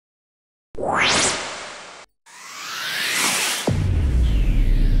Thank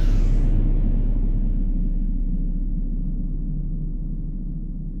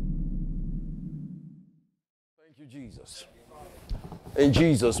you, Jesus. In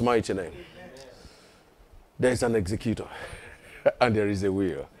Jesus' mighty name. There's an executor and there is a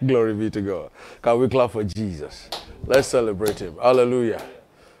will. Glory be to God. Can we clap for Jesus? Let's celebrate him. Hallelujah.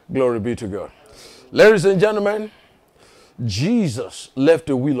 Glory be to God. Ladies and gentlemen, Jesus left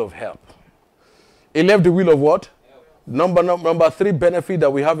the will of help. He left the will of what? Number 3 benefit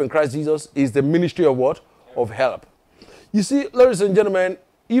that we have in Christ Jesus is the ministry of what? Of help. You see, ladies and gentlemen,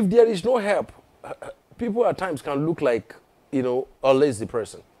 if there is no help, people at times can look like, a lazy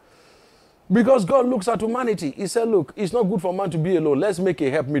person. Because God looks at humanity. He said, look, it's not good for man to be alone. Let's make a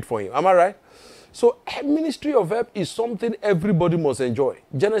help meet for him. Am I right? So ministry of help is something everybody must enjoy.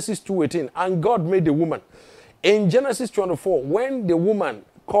 Genesis 2:18. And God made the woman. In Genesis 24, when the woman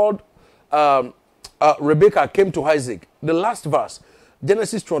called Rebecca came to Isaac, the last verse,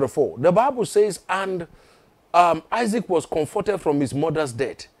 Genesis 24, the Bible says, and Isaac was comforted from his mother's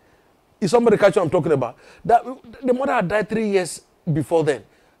death. Is somebody catch what I'm talking about? That the mother had died 3 years before then.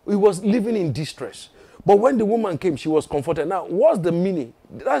 He was living in distress. But when the woman came, she was comforted. Now, what's the meaning?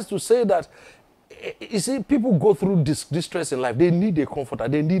 That's to say that, you see, people go through distress in life. They need a comforter.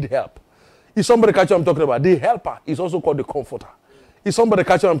 They need help. Is somebody catch what I'm talking about? The helper is also called the comforter. Is somebody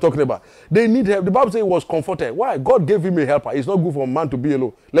catch what I'm talking about? They need help. The Bible says he was comforted. Why? God gave him a helper. It's not good for a man to be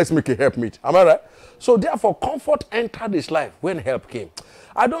alone. Let's make a help meet. Am I right? So therefore, comfort entered his life when help came.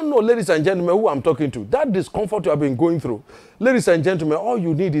 I don't know, ladies and gentlemen, who I'm talking to. That discomfort you have been going through, ladies and gentlemen, all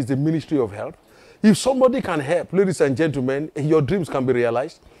you need is the ministry of help. If somebody can help, ladies and gentlemen, your dreams can be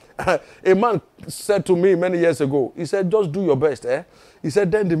realized. A man said to me many years ago, he said, just do your best. He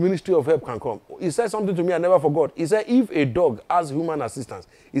said, then the ministry of help can come. He said something to me I never forgot. He said, if a dog has human assistance,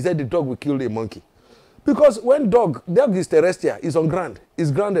 he said the dog will kill a monkey. Because when dog is terrestrial, is on ground, is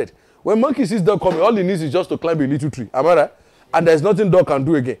grounded. When monkey sees dog coming, all he needs is just to climb a little tree. Am I right? And there's nothing dog can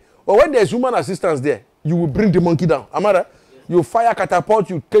do again. But when there's human assistance there, you will bring the monkey down. Am I right? Yes. You fire catapult,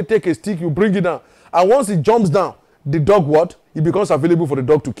 you take a stick, you bring it down. And once it jumps down, the dog what? It becomes available for the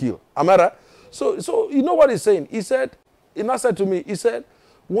dog to kill. Am I right? So you know what he's saying? He said, he now said to me, he said,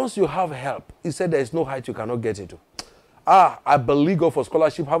 once you have help, he said there is no height you cannot get into. I believe God for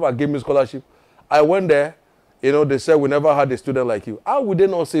scholarship. Harvard gave me scholarship. I went there. They said we never had a student like you. How would they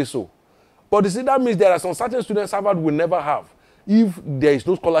not say so? But you see, that means there are some certain students Harvard will never have if there is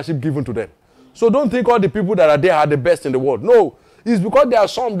no scholarship given to them. So don't think all the people that are there are the best in the world. No, it's because there are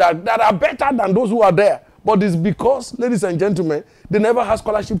some that are better than those who are there. But it's because, ladies and gentlemen, they never had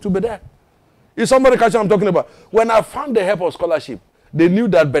scholarship to be there. Is somebody catch what I'm talking about? When I found the help of scholarship, they knew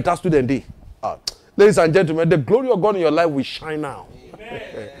that better student did. Ladies and gentlemen, the glory of God in your life will shine now.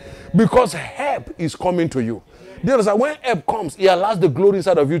 Because help is coming to you. Do you understand? When help comes, it allows the glory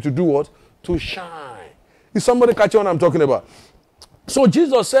inside of you to do what? To shine. Is somebody catching what I'm talking about? So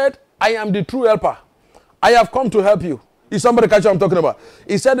Jesus said, I am the true helper. I have come to help you. Is somebody catching what I'm talking about?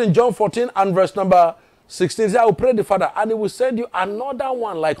 He said in John 14 and verse number 16, he said, I will pray the Father, and he will send you another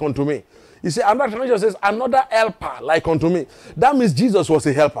one like unto me. You see, another translation says, another helper like unto me. That means Jesus was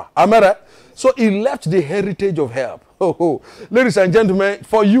a helper. Am I right? So he left the heritage of help. Ladies and gentlemen,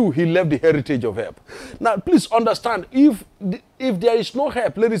 for you, he left the heritage of help. Now, please understand, if there is no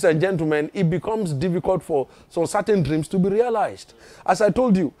help, ladies and gentlemen, it becomes difficult for some certain dreams to be realized. As I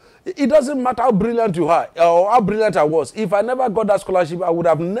told you, it doesn't matter how brilliant you are or how brilliant I was. If I never got that scholarship, I would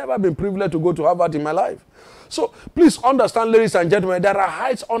have never been privileged to go to Harvard in my life. So please understand, ladies and gentlemen, there are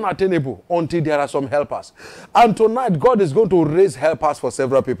heights unattainable until there are some helpers. And tonight, God is going to raise helpers for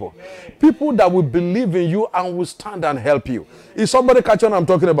several people. People that will believe in you and will stand and help you. Is somebody catching what I'm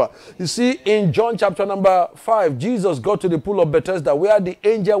talking about? You see, in John chapter number 5, Jesus got to the pool of Bethesda where the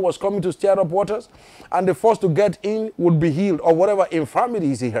angel was coming to stir up waters. And the first to get in would be healed or whatever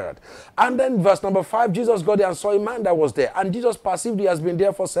infirmities he had. And then verse number 5, Jesus got there and saw a man that was there. And Jesus perceived he has been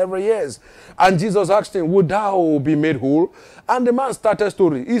there for several years. And Jesus asked him, would thou be made whole? And the man started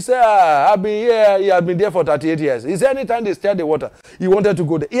story. He said, I've been here. He has been there for 38 years. He said anytime they stirred the water, he wanted to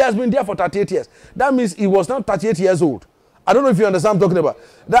go there. He has been there for 38 years. That means he was now 38 years old. I don't know if you understand what I'm talking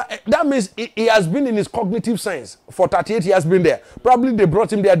about. That means he has been in his cognitive sense for 38 years. He has been there. Probably they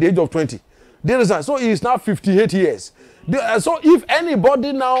brought him there at the age of 20. So he is now 58 years. So if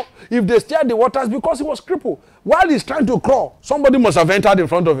anybody now, if they stir the waters, because he was crippled. While he's trying to crawl, somebody must have entered in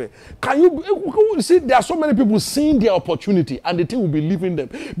front of him. Can you see, there are so many people seeing their opportunity and the thing will be leaving them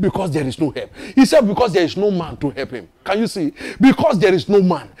because there is no help. He said because there is no man to help him. Can you see? Because there is no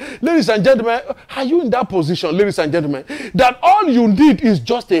man. Ladies and gentlemen, are you in that position, ladies and gentlemen, that all you need is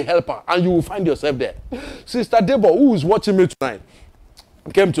just a helper and you will find yourself there? Sister Deborah, who is watching me tonight,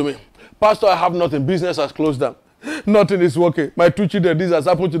 came to me. Pastor, I have nothing. Business has closed down. Nothing is working. My 2 children, this has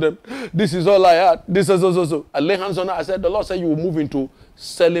happened to them. This is all I had. This is so. I lay hands on her. I said, the Lord said you will move into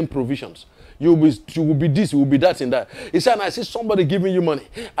selling provisions. You will be this, you will be that, and that. He said, and I see somebody giving you money.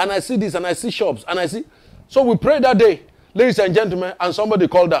 And I see this, and I see shops, and I see. So we prayed that day, ladies and gentlemen, and somebody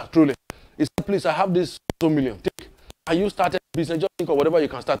called her, truly. He said, please, I have this 2 million. Take. And you started business, just think of whatever you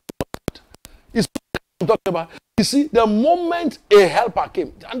can start. It's what I'm talking about. You see, the moment a helper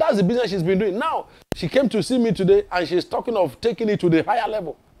came, and that's the business she's been doing. Now, she came to see me today, and she's talking of taking it to the higher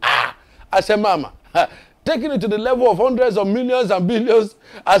level. I said, Mama, taking it to the level of hundreds of millions and billions.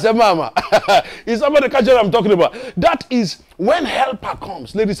 I said, Mama, is somebody catch what I'm talking about? That is when helper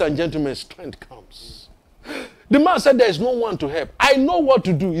comes, ladies and gentlemen, strength comes. The man said there is no one to help. I know what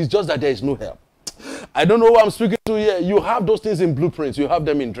to do, it's just that there is no help. I don't know who I'm speaking to here. You have those things in blueprints. You have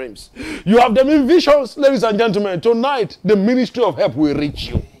them in dreams. You have them in visions. Ladies and gentlemen, tonight, the ministry of help will reach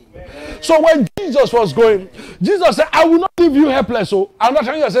you. So when Jesus was going, Jesus said, I will not leave you helpless. So another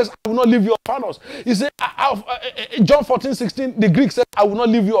time he says, I will not leave you orphanous. He said, John 14:16, the Greek said, I will not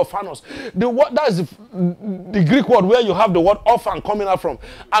leave you orphanous. That's the Greek word where you have the word orphan coming out from.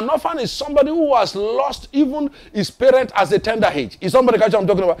 An orphan is somebody who has lost even his parent as a tender age. Is somebody catch what I'm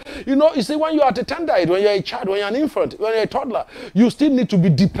talking about? You know, you see, when you are at a tender age, when you're a child, when you're an infant, when you're a toddler, you still need to be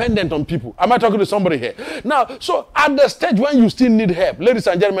dependent on people. Am I talking to somebody here? Now, so at the stage when you still need help, ladies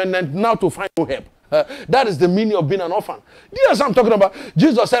and gentlemen, now to find no help. That is the meaning of being an orphan. Do you know what I'm talking about?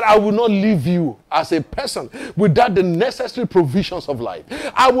 Jesus said, I will not leave you as a person without the necessary provisions of life.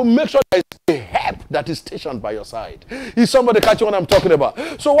 I will make sure there is a help that is stationed by your side. Is somebody catching what I'm talking about?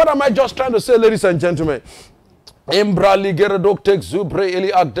 So what am I just trying to say, ladies and gentlemen? And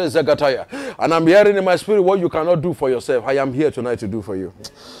I'm hearing in my spirit what you cannot do for yourself. I am here tonight to do for you.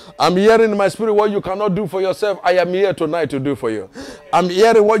 I'm hearing in my spirit what you cannot do for yourself. I am here tonight to do for you. I'm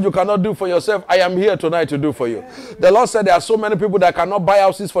hearing what you cannot do for yourself. I am here tonight to do for you. The Lord said there are so many people that cannot buy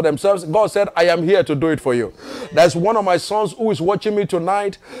houses for themselves. God said, I am here to do it for you. There's one of my sons who is watching me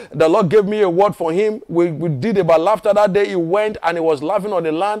tonight. The Lord gave me a word for him. We did about laughter that day. He went and he was laughing on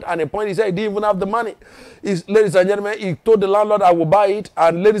the land. And the point he said he didn't even have the money. Ladies and gentlemen, he told the landlord, I will buy it.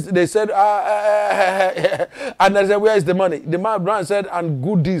 And ladies, they said, and I said, where is the money? The man said, and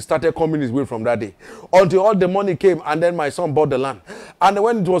good deeds started coming his way from that day. Until all the money came, and then my son bought the land. And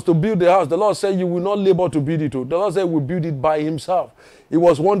when it was to build the house, the Lord said, you will not labor to build it. The Lord said, we'll build it by himself. He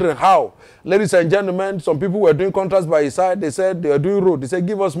was wondering how. Ladies and gentlemen, some people were doing contracts by his side. They said, they are doing road. They said,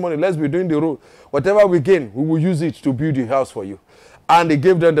 give us money. Let's be doing the road. Whatever we gain, we will use it to build the house for you. And he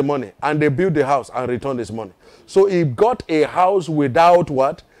gave them the money. And they built the house and returned this money. So he got a house without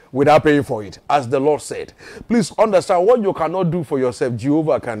what? Without paying for it, as the Lord said. Please understand, what you cannot do for yourself,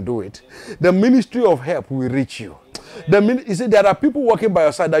 Jehovah can do it. The ministry of help will reach you. You see, there are people walking by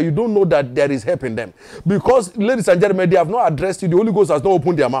your side that you don't know that there is help in them. Because, ladies and gentlemen, they have not addressed you. The Holy Ghost has not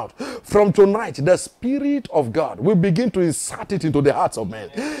opened their mouth. From tonight, the Spirit of God will begin to insert it into the hearts of men.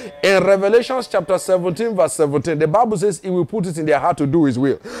 In Revelation chapter 17, verse 17, the Bible says he will put it in their heart to do his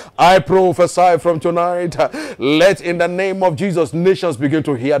will. I prophesy from tonight, let in the name of Jesus, nations begin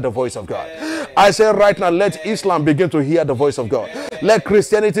to hear the voice of God. I say right now, let Islam begin to hear the voice of God. Let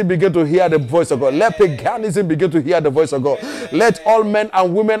Christianity begin to hear the voice of God. Let paganism begin to hear the voice of God. Let all men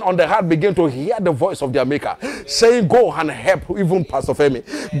and women on the heart begin to hear the voice of their maker, saying, go and help even Pastor Femi.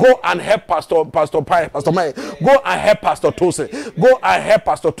 Go and help Pastor Mai. Go and help Pastor Tose. Go and help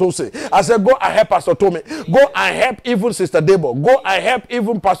Pastor Tose. I said, go and help Pastor Tome. Go and help even Sister Debo. Go and help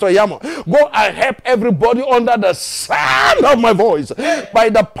even Pastor Yamo. Go and help everybody under the sound of my voice. By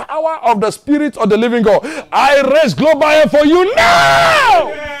the power of the Spirit of the living God, I raise global help for you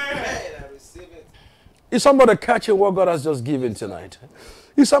now. Is somebody catching what God has just given tonight?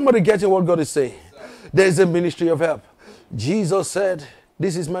 Is somebody getting what God is saying? There is a ministry of help. Jesus said,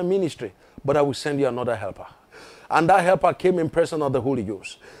 this is my ministry, but I will send you another helper. And that helper came in person of the Holy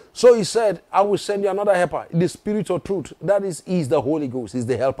Ghost. So he said, I will send you another helper, the Spirit of truth. That is the Holy Ghost, is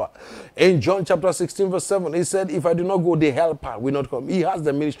the helper. In John chapter 16, verse 7, he said, if I do not go, the helper will not come. He has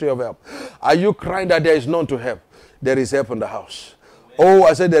the ministry of help. Are you crying that there is none to help? There is help in the house. Oh,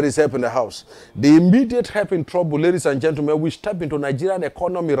 I said there is help in the house. The immediate help in trouble, ladies and gentlemen, we step into Nigerian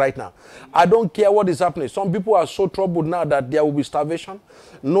economy right now. I don't care what is happening. Some people are so troubled now that there will be starvation.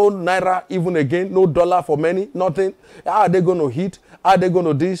 No naira even again, no dollar for many, nothing. How are they going to hit? How are they going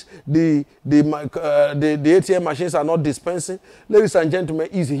to this? The ATM machines are not dispensing. Ladies and gentlemen,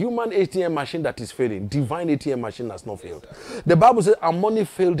 it's a human ATM machine that is failing. Divine ATM machine has not failed. The Bible says our money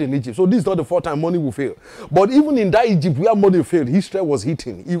failed in Egypt. So this is not the first time money will fail. But even in that Egypt where money failed, history was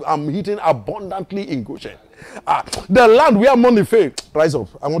hitting. I'm hitting abundantly in Goshen. The land where money failed. Rise up.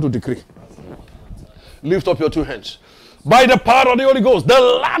 I want to decree. Lift up your two hands. By the power of the Holy Ghost, the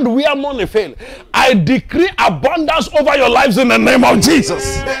land where money failed, I decree abundance over your lives in the name of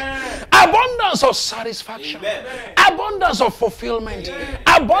Jesus. Abundance of satisfaction, abundance of fulfillment,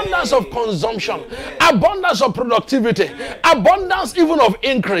 abundance of consumption, abundance of productivity, abundance even of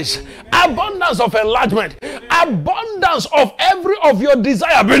increase, abundance of enlargement, abundance of every of your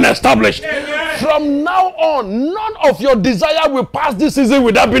desire being established. From now on, none of your desire will pass this season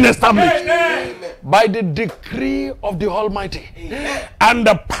without being established. By the decree of the Almighty and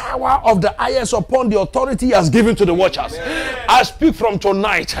the power of the highest upon the authority he has given to the watchers, I speak from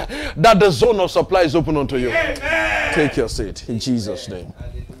tonight that the zone of supply is open unto you. Amen. Take your seat in Jesus' name.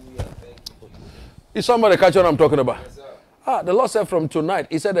 Is somebody catch what I'm talking about? The Lord said from tonight,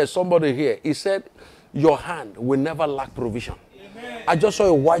 he said there's somebody here. He said your hand will never lack provision. Amen. I just saw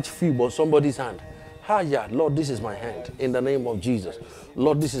a white film on somebody's hand. Yeah, Lord, this is my hand in the name of Jesus.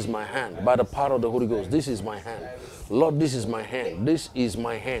 Lord, this is my hand by the power of the Holy Ghost. This is my hand. Lord, this is my hand. This is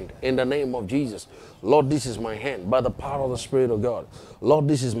my hand in the name of Jesus. Lord, this is my hand by the power of the Spirit of God. Lord,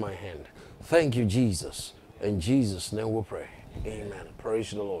 this is my hand. Thank you, Jesus. In Jesus' name we pray. Amen.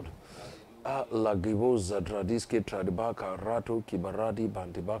 Praise the Lord.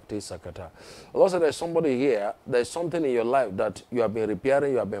 Lord said there's somebody here, there's something in your life that you have been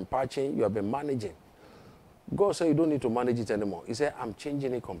repairing, you have been patching, you have been managing. God said you don't need to manage it anymore. He said, I'm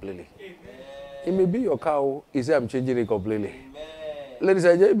changing it completely. Amen. It may be your car. He said, I'm changing it completely. Amen. Ladies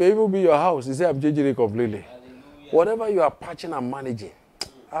and gentlemen, it may even be your house. He said, I'm changing it completely. Hallelujah. Whatever you are patching and managing,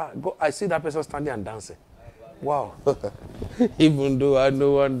 I see that person standing and dancing. Wow. Even though I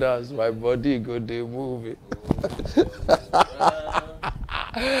know one dance, my body go to move it.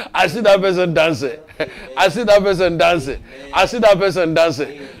 I see that person dancing. I see that person dancing. I see that person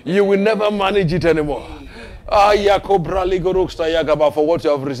dancing. You will never manage it anymore. For what you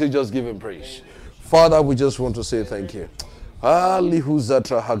have received, just give him praise. Father, we just want to say thank you.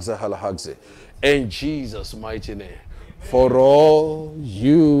 In Jesus' mighty name. For all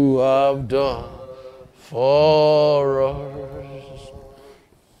you have done for us.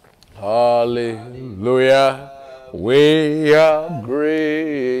 Hallelujah. We are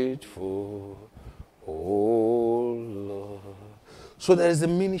grateful. Oh Lord. So there is the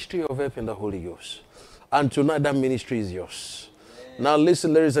ministry of help in the Holy Ghost. And tonight that ministry is yours. Now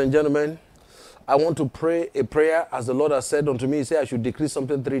listen, ladies and gentlemen. I want to pray a prayer as the Lord has said unto me. He said I should decree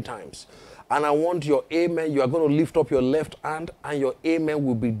something 3 times. And I want your amen. You are going to lift up your left hand and your amen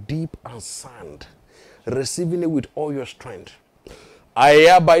will be deep and sound. Receiving it with all your strength. I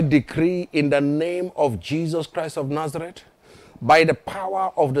hereby decree in the name of Jesus Christ of Nazareth, by the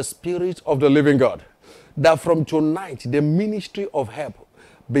power of the Spirit of the living God, that from tonight the ministry of help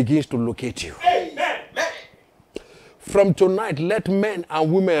begins to locate you. Amen. From tonight, let men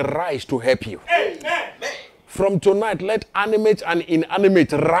and women rise to help you. Amen. From tonight, let animate and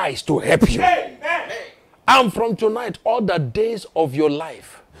inanimate rise to help you. Amen. And from tonight, all the days of your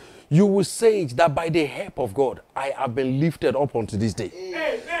life, you will say that by the help of God, I have been lifted up unto this day.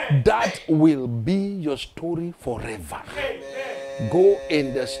 Amen. That will be your story forever. Amen. Go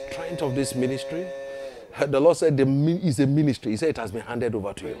in the strength of this ministry. The Lord said it's a ministry. He said it has been handed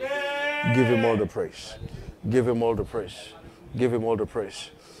over to you. Amen. Give him all the praise. Give him all the praise. Give him all the praise.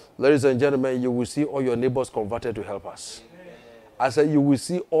 Ladies and gentlemen, you will see all your neighbors converted to help us. I said you will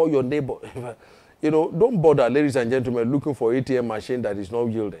see all your neighbors. Don't bother, ladies and gentlemen, looking for ATM machine that is not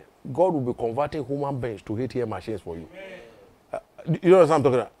yielding. God will be converting human beings to ATM machines for you. You know what I'm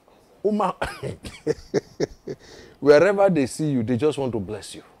talking about? Wherever they see you, they just want to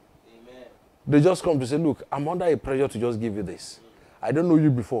bless you. Amen. They just come to say, look, I'm under a pressure to just give you this. I don't know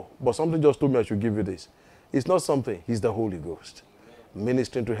you before, but something just told me I should give you this. It's not something. He's the Holy Ghost. Amen.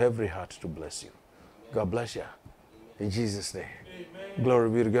 Ministering to every heart to bless you. Amen. God bless you. In Jesus' name. Amen. Glory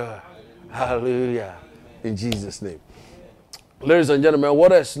be to God. Hallelujah. Hallelujah. In Jesus' name. Ladies and gentlemen,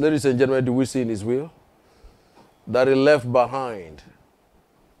 what else, ladies and gentlemen, do we see in his will? That he left behind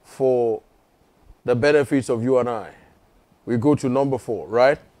for the benefits of you and I. We go to number 4,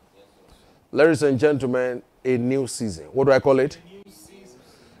 right? Ladies and gentlemen, a new season. What do I call it?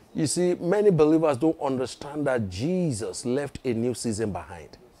 You see, many believers don't understand that Jesus left a new season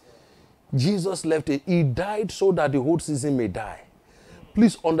behind. Jesus left it. He died so that the whole season may die.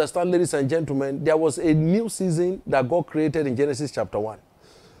 Please understand, ladies and gentlemen, there was a new season that God created in Genesis chapter 1.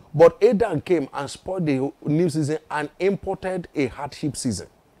 But Adam came and spoiled the new season and imported a hardship season.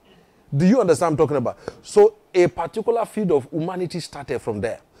 Do you understand what I'm talking about? So a particular field of humanity started from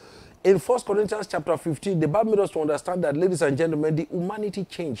there. In 1 Corinthians chapter 15, the Bible made us to understand that, ladies and gentlemen, the humanity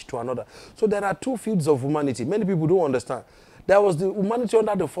changed to another. So there are two fields of humanity. Many people don't understand. There was the humanity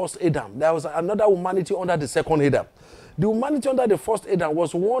under the first Adam. There was another humanity under the second Adam. The humanity under the first Adam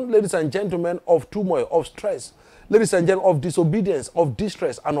was one, ladies and gentlemen, of turmoil, of stress, ladies and gentlemen, of disobedience, of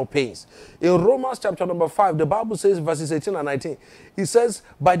distress, and of pains. In Romans chapter number 5, the Bible says, verses 18 and 19, it says,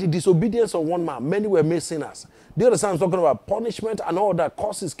 by the disobedience of one man, many were made sinners. Do you understand? I'm talking about punishment and all that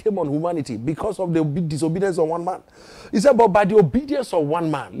causes came on humanity because of the disobedience of one man. He said, but by the obedience of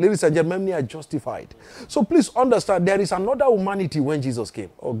one man, ladies and gentlemen, many are justified. So please understand, there is another humanity when Jesus came.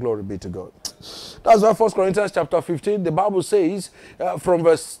 Oh, glory be to God. That's why 1 Corinthians chapter 15, the Bible says, from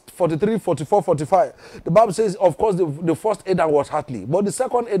verse 43, 44, 45, the Bible says, of course, the first Adam was earthly, but the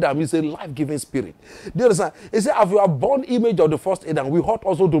second Adam is a life-giving spirit. Do you understand? He said, if we are born image of the first Adam, we ought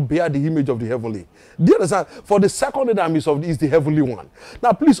also to bear the image of the heavenly. Do you understand? For the second Adam is the heavenly one.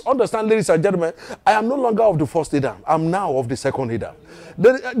 Now, please understand, ladies and gentlemen, I am no longer of the first Adam. I'm now of the second Adam.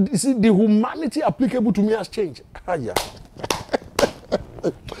 You see, the humanity applicable to me has changed.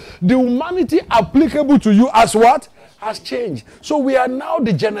 The humanity applicable to you as what? Has changed. So we are now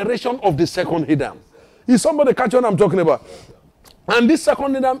the generation of the second Adam. Is somebody catch what I'm talking about? And this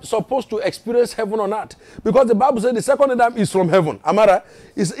second Adam is supposed to experience heaven on earth. Because the Bible says the second Adam is from heaven. Am I right?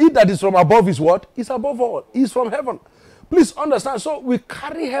 Is it that is from above is what? Is above all. Is from heaven. Please understand. So we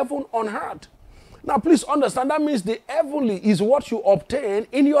carry heaven on earth. Now please understand, that means the heavenly is what you obtain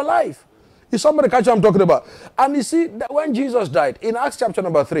in your life. Is somebody catch what I'm talking about? And you see, that when Jesus died, in Acts chapter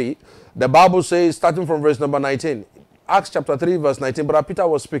number 3, the Bible says, starting from verse number 19, Acts chapter 3, verse 19, Brother Peter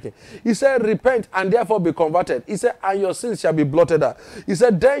was speaking. He said, repent and therefore be converted. He said, and your sins shall be blotted out. He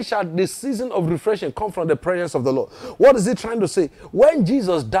said, then shall the season of refreshing come from the presence of the Lord. What is he trying to say? When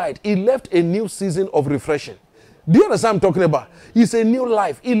Jesus died, he left a new season of refreshing. Do you understand what I'm talking about? It's a new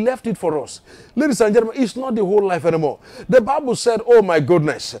life. He left it for us. Ladies and gentlemen, it's not the whole life anymore. The Bible said, oh my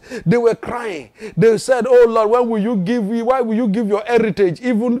goodness, they were crying. They said, oh Lord, why will you give your heritage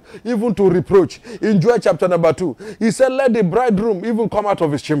even to reproach? In Joel chapter number 2, he said, let the bridegroom even come out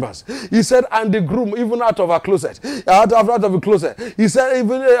of his chambers. He said, and the groom even out of her closet. Out of a closet. He said,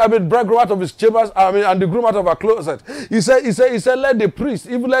 even bridegroom out of his chambers, and the groom out of her closet. He said, let the priest,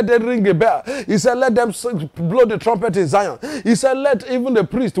 even let them ring a bell. He said, let them blow the trumpet in Zion. He said, let even the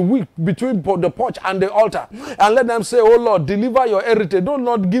priest weep between the porch and the altar, and let them say, oh Lord, deliver your heritage. Do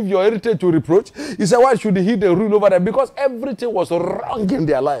not give your heritage to reproach. He said, why should he rule over them? Because everything was wrong in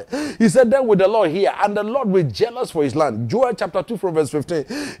their life. He said, then will the Lord hear, and the Lord will jealous for his land. Joel chapter 2 from verse 15.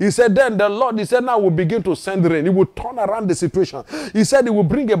 He said, then the Lord, he said, now will begin to send rain. He will turn around the situation. He said, he will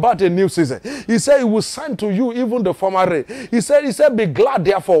bring about a new season. He said, he will send to you even the former rain. He said, be glad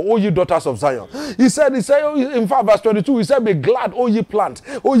therefore, O ye daughters of Zion. He said, in fact, verse 22, he said, be glad, O ye plant,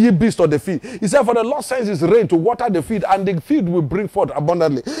 O ye beasts of the field. He said, for the Lord sends his rain to water the field, and the field will bring forth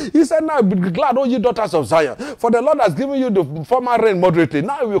abundantly. He said, now be glad, O ye daughters of Zion, for the Lord has given you the former rain moderately.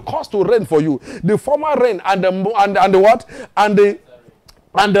 Now it will cause to rain for you the former rain and the what?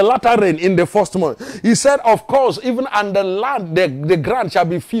 And the latter rain in the first month. He said, of course, even and the land, the ground shall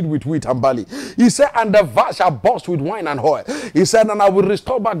be filled with wheat and barley. He said, and the vats shall burst with wine and oil. He said, and I will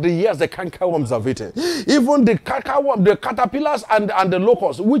restore back the years the cankerworms have eaten. Even the cankerworm, the caterpillars and the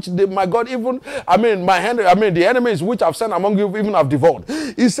locusts, which my God, even the enemies which I've sent among you, even have devoured.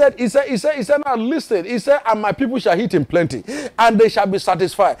 He said, now listen. He said, and my people shall eat in plenty, and they shall be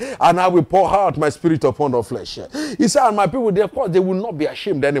satisfied, and I will pour out my spirit upon all flesh. He said, and my people, therefore, they will not be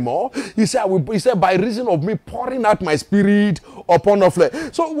ashamed anymore. He said, by reason of me pouring out my spirit upon all flesh.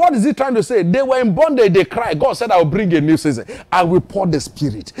 So what is he trying to say? They were in bondage, they cried. God said, I will bring a new season. I will pour the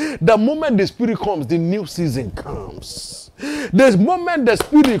spirit. The moment the spirit comes, the new season comes. The moment the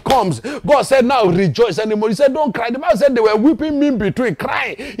spirit comes, God said, now rejoice anymore. He said, don't cry. The Bible said they were weeping in between,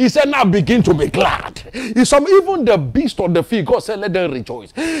 crying. He said, now begin to be glad. Even the beast of the field, God said, let them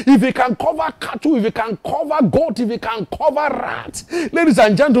rejoice. If he can cover cattle, if he can cover goat, if he can cover rats, ladies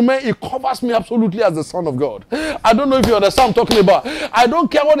and gentlemen, he covers me absolutely as the Son of God. I don't know if you understand what I'm talking about. I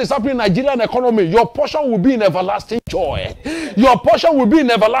don't care what is happening in Nigerian economy. Your portion will be in everlasting joy. Your portion will be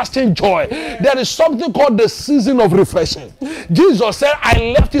in everlasting joy. There is something called the season of refreshing. Jesus said,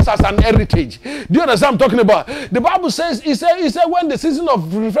 I left it as an heritage. Do you understand what I'm talking about? The Bible says, he said, when the season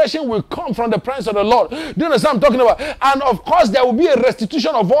of refreshing will come from the presence of the Lord. Do you understand what I'm talking about? And of course, there will be a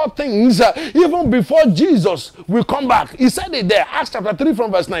restitution of all things even before Jesus will come back. He said it there, Acts chapter 3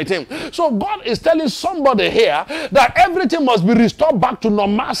 from verse 19. So God is telling somebody here that everything must be restored back to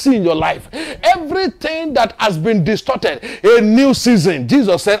normalcy in your life. Everything that has been distorted, a new season.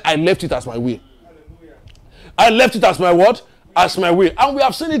 Jesus said, I left it as my will. I left it as my what? As my will. And we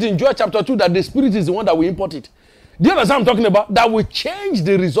have seen it in Joel chapter 2 that the Spirit is the one that will import it. Do you understand what I'm talking about? That will change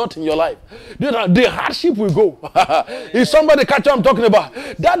the result in your life. Do you know, the hardship will go. If somebody catch what I'm talking about,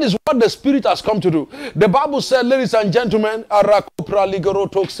 that is what the Spirit has come to do. The Bible said, ladies and gentlemen, Brother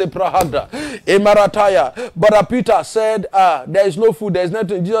Peter said, there is no food, there is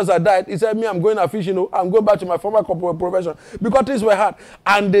nothing. Jesus had died. He said, me, I'm going to fish, I'm going back to my former profession. Because things were hard.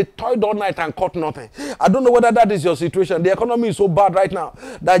 And they toiled all night and caught nothing. I don't know whether that is your situation. The economy is so bad right now.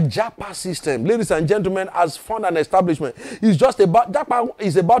 That JAPA system, ladies and gentlemen, has found an establishment. It's just about, JAPA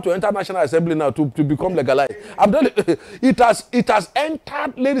is about to enter National Assembly now to become legalized. I'm telling you, it has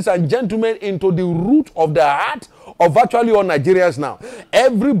entered, ladies and gentlemen, into the root of the heart of virtually all Nigerians now.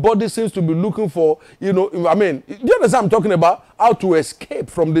 Everybody seems to be looking for, do you understand what I'm talking about? How to escape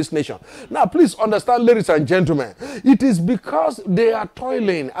from this nation. Now, please understand, ladies and gentlemen, it is because they are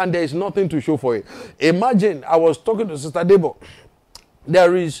toiling and there is nothing to show for it. Imagine, I was talking to Sister Debo.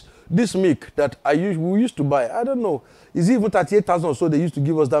 There is this milk that we used to buy. I don't know. Is it even 38,000 or so they used to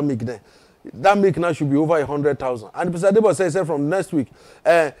give us that milk then? That milk now should be over 100,000. And Mr. Debo said from next week,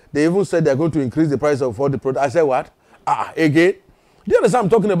 they even said they're going to increase the price of all the products. I said, what? Again? Do you understand what I'm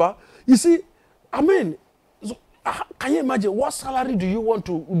talking about? You see, can you imagine what salary do you want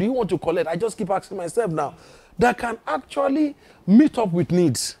to collect? I just keep asking myself now. That can actually meet up with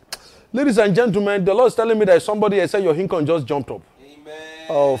needs. Ladies and gentlemen, the Lord is telling me that somebody has said your income just jumped up.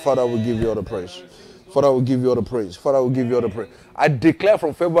 Oh, Father, we give you all the praise. Father, we give you all the praise. Father, we give you all the praise. I declare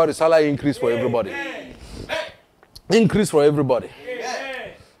from February, salary increase for everybody. Increase for everybody.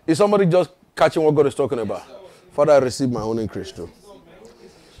 Is somebody just catching what God is talking about? Father, I receive my own increase too.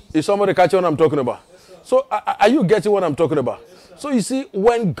 Is somebody catching what I'm talking about? So, are you getting what I'm talking about? So, you see,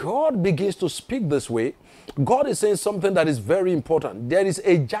 when God begins to speak this way, God is saying something that is very important. There is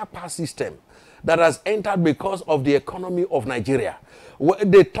a JAPA system that has entered because of the economy of Nigeria.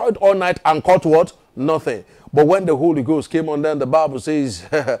 They toiled all night and caught what? Nothing. But when the Holy Ghost came on them, the Bible says,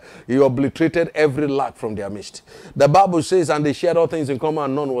 he obliterated every lack from their midst. The Bible says, and they shared all things in common,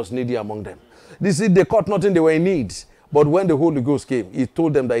 and none was needy among them. They caught nothing, they were in need. But when the Holy Ghost came, he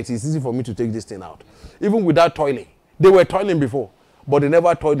told them that it is easy for me to take this thing out. Even without toiling. They were toiling before, but they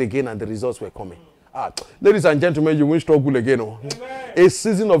never toiled again, and the results were coming. Ladies and gentlemen, you won't struggle again. Oh. A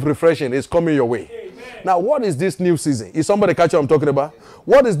season of refreshing is coming your way. Amen. Now, what is this new season? Is somebody catch what I'm talking about?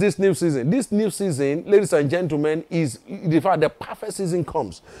 What is this new season? This new season, ladies and gentlemen, is in fact the perfect season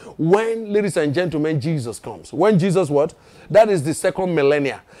comes when, ladies and gentlemen, Jesus comes. When Jesus what? That is the second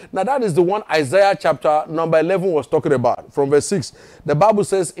millennia. Now, that is the one Isaiah chapter number 11 was talking about. From verse 6, the Bible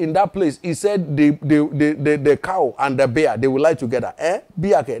says in that place, he said the cow and the bear, they will lie together.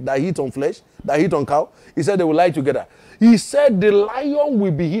 Bear that eat on flesh, that eat on cow. He said they will lie together. He said the lion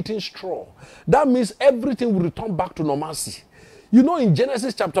will be eating straw. That means everything will return back to normalcy. You know, in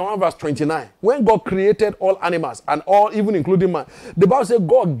Genesis chapter 1 verse 29, when God created all animals and all, even including man, the Bible says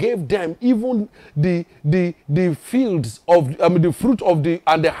God gave them even the fields of, the fruit of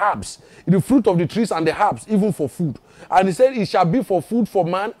and the herbs, the fruit of the trees and the herbs, even for food. And he said it shall be for food for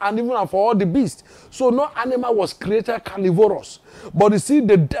man and even for all the beasts. So no animal was created carnivorous. But you see,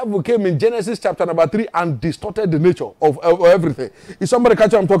 the devil came in Genesis chapter number 3 and distorted the nature of everything. Is somebody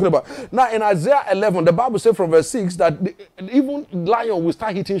catch what I'm talking about? Now in Isaiah 11, the Bible says from verse 6 that even lion will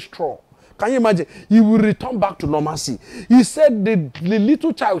start eating straw. Can you imagine? He will return back to normalcy. He said the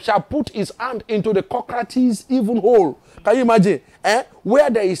little child shall put his hand into the cockroach's even hole. Can you imagine?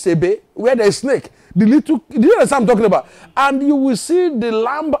 Where there is a bear, where there is snake, do you understand what I'm talking about? And you will see the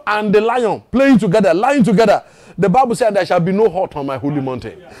lamb and the lion playing together, lying together. The Bible said there shall be no hurt on my holy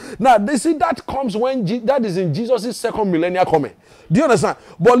mountain. Now, they see that comes when that is in Jesus' second millennial coming. Do you understand?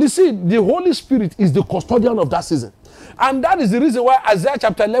 But you see, the Holy Spirit is the custodian of that season. And that is the reason why Isaiah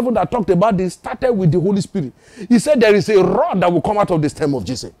chapter 11 that talked about this started with the Holy Spirit. He said there is a rod that will come out of the stem of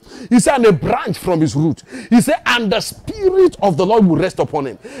Jesse. He said, and a branch from his root. He said, and the Spirit of the Lord will rest upon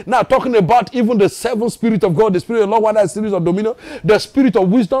him. Now talking about even the seven Spirit of God, the Spirit of the Lord, whether it's the Spirit of dominion, the Spirit of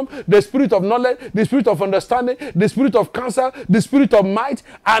wisdom, the Spirit of knowledge, the Spirit of understanding, the Spirit of counsel, the Spirit of might,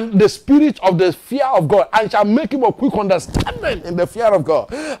 and the Spirit of the fear of God, and shall make him of quick understanding in the fear of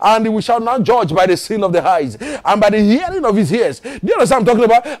God. And we shall not judge by the seal of the eyes and by the hearing of his ears. Do you understand what I'm talking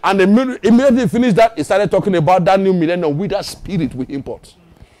about? And immediately finished that, he started talking about that new millennium with that Spirit we import.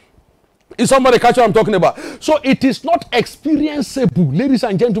 Is somebody catch what I'm talking about? So it is not experienceable, ladies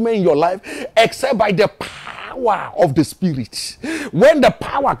and gentlemen, in your life, except by the power of the Spirit. When the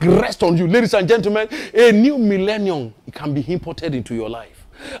power rests on you, ladies and gentlemen, a new millennium, it can be imported into your life.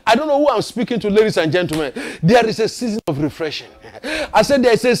 I don't know who I'm speaking to, ladies and gentlemen. There is a season of refreshing. I said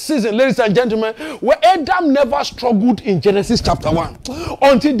there is a season, ladies and gentlemen, where Adam never struggled in Genesis chapter 1.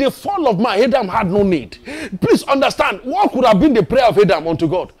 Until the fall of man, Adam had no need. Please understand, what could have been the prayer of Adam unto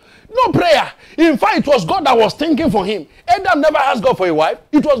God? No prayer. In fact, it was God that was thinking for him. Adam never asked God for a wife.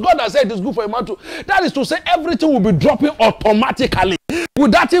 It was God that said it is good for a man to. That is to say, everything will be dropping automatically.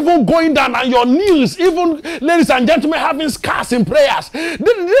 Without even going down on your knees, even, ladies and gentlemen, having scars in prayers. This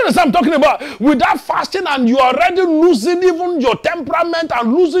is what I'm talking about. Without fasting, and you are already losing even your temperament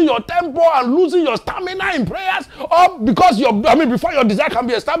and losing your tempo and losing your stamina in prayers, or because before your desire can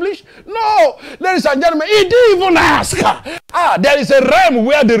be established. No, ladies and gentlemen, he didn't even ask. There is a realm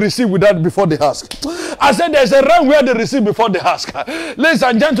where they receive without before they ask. I said there's a realm where they receive before they ask. Ladies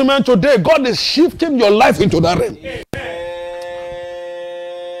and gentlemen, today God is shifting your life into that realm.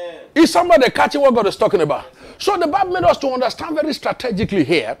 Is somebody catching what God is talking about? So the Bible made us to understand very strategically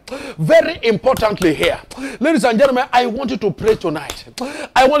here, very importantly here. Ladies and gentlemen, I want you to pray tonight.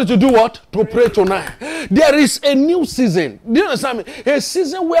 I want you to do what? To pray tonight. There is a new season. Do you understand me? A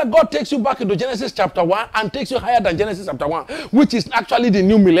season where God takes you back into Genesis chapter 1 and takes you higher than Genesis chapter 1, which is actually the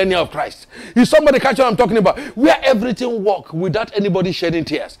new millennium of Christ. Is somebody catching what I'm talking about? Where everything works without anybody shedding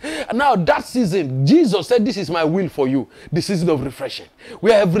tears. And now that season, Jesus said, this is my will for you. The season of refreshing.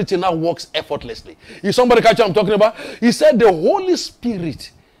 Where everything now works effortlessly. Is somebody catching what I'm talking about? He said the Holy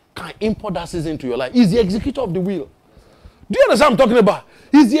Spirit can import that season into your life. He's the executor of the will. Do you understand what I'm talking about?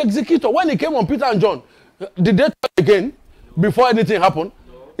 He's the executor. When he came on Peter and John, did they talk again before anything happened?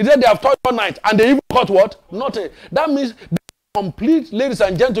 He said they have talked all night and they even caught what? Nothing. That means they complete, ladies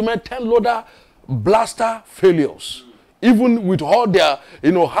and gentlemen, 10-loader blaster failures. Even with all their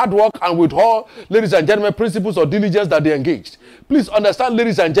hard work and with all, ladies and gentlemen, principles of diligence that they engaged. Please understand,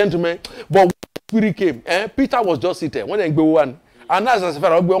 ladies and gentlemen, but when the Spirit came, Peter was just seated. When they go one, and as I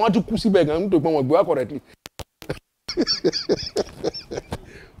said, we want to push back and to go correctly.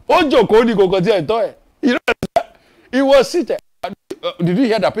 He was seated. Did you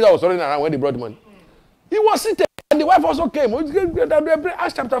hear that Peter was running around when they brought money? He was seated, and the wife also came.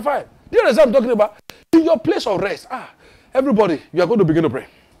 Acts chapter 5. Do you understand what I'm talking about? In your place of rest. Everybody, you are going to begin to pray.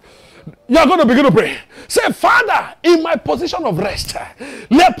 You are going to begin to pray. Say, Father, in my position of rest,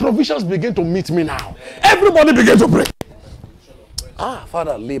 let provisions begin to meet me now. Everybody begin to pray.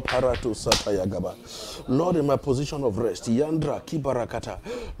 Father, Lord, in my position of rest, Yandra Kibarakata,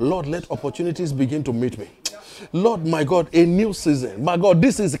 Lord, let opportunities begin to meet me. Lord, my God, a new season. My God,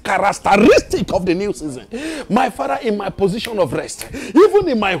 this is characteristic of the new season. My Father, in my position of rest, even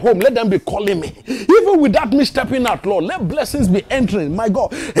in my home, let them be calling me. Even without me stepping out, Lord, let blessings be entering. My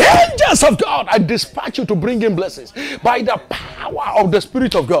God, angels of God, I dispatch you to bring in blessings by the power of the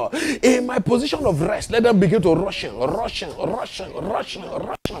Spirit of God. In my position of rest, let them begin to rush in.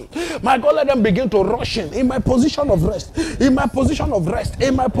 My God, let them begin to rush in my position of rest. In my position of rest.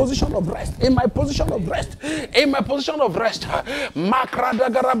 In my position of rest. In my position of rest. In my position of rest. In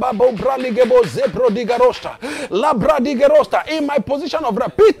my position of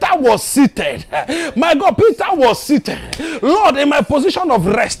rest. Peter was seated. My God, Peter was seated. Lord, in my position of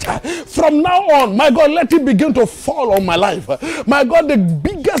rest. From now on, my God, let it begin to fall on my life. My God, the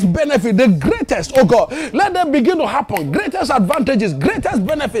biggest benefit, the greatest, oh God, let them begin to happen. Greatest advantages, greatest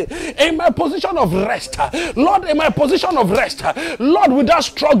benefit in my position of rest. Lord, in my position of rest. Lord, without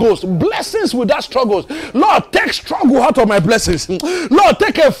struggles, blessings without struggles. Lord, take struggle out of my blessings. Lord,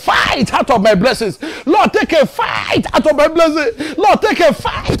 take a fight out of my blessings. Lord, take a fight out of my blessings. Lord, take a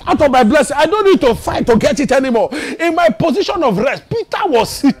fight out of my blessings. I don't need to fight to get it anymore. In my position of rest, Peter was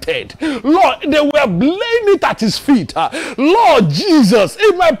seated. Lord, they were laying it at his feet. Lord Jesus,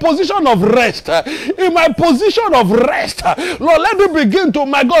 in my position of rest, in my position of rest, Lord, let it begin to,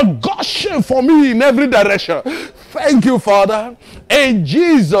 my God, gushing for me in every direction. Thank you, Father. In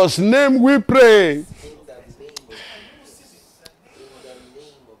Jesus' name we pray.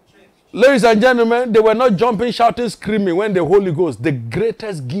 Ladies and gentlemen, they were not jumping, shouting, screaming when the Holy Ghost, the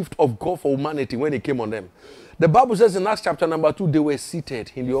greatest gift of God for humanity, when it came on them. The Bible says in Acts chapter number 2, they were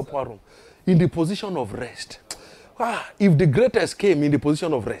seated in the upper room, in the position of rest. If the greatest came in the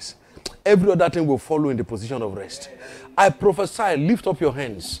position of rest, every other thing will follow in the position of rest. I prophesy, lift up your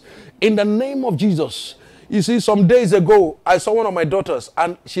hands. In the name of Jesus. You see, some days ago, I saw one of my daughters,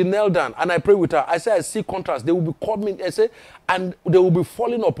 and she knelt down, and I prayed with her. I said, I see contrast. They will be called me, I said, and they will be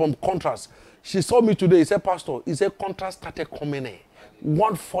falling upon contrast. She saw me today. He said, Pastor, he said, contrast started coming in.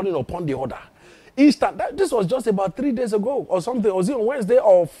 One falling upon the other. Instant. This was just about 3 days ago or something. Was it on Wednesday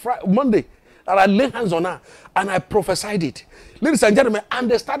or Monday? And I laid hands on her and I prophesied it. Ladies and gentlemen, and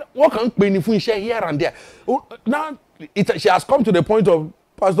they started working here and there. Now, she has come to the point of,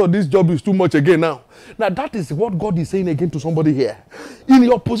 Pastor, this job is too much again now. Now, that is what God is saying again to somebody here. In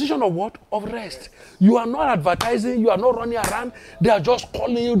your position of what? Of rest. You are not advertising. You are not running around. They are just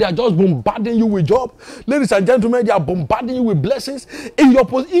calling you. They are just bombarding you with job. Ladies and gentlemen, they are bombarding you with blessings. In your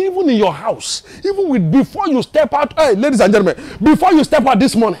even in your house. Even with before you step out. Hey, ladies and gentlemen, before you step out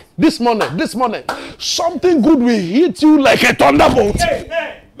this morning, something good will hit you like a thunderbolt.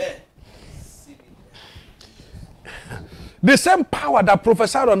 Amen. The same power that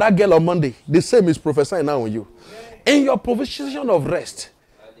prophesied on that girl on Monday, the same is prophesying now on you. In your position of rest,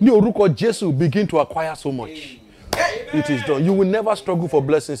 Jesus will begin to acquire so much. It is done. You will never struggle for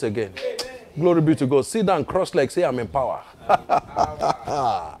blessings again. Glory be to God. Sit down, cross legs, say, I'm in power.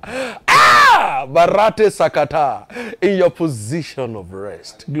 Barate Sakata. In your position of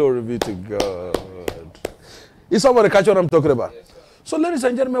rest. Glory be to God. Is somebody catch what I'm talking about? So, ladies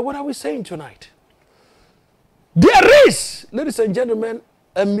and gentlemen, what are we saying tonight? There is, ladies and gentlemen,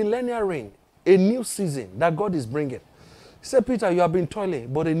 a millennial reign, a new season that God is bringing. He said, Peter, you have been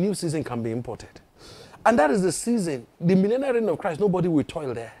toiling, but a new season can be imported. And that is the season, the millennial reign of Christ. Nobody will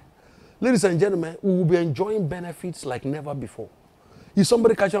toil there. Ladies and gentlemen, we will be enjoying benefits like never before. Is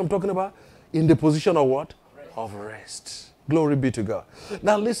somebody catch what I'm talking about? In the position of what? Rest. Of rest. Glory be to God.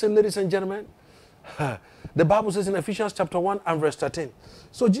 Now listen, ladies and gentlemen. The Bible says in Ephesians chapter 1 and verse 13.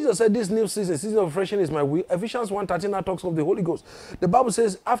 So Jesus said, this new season of refreshing is my will. Ephesians 1:13 now talks of the Holy Ghost. The Bible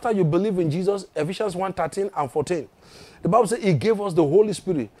says, after you believe in Jesus, Ephesians 1:13 and 14. The Bible says he gave us the Holy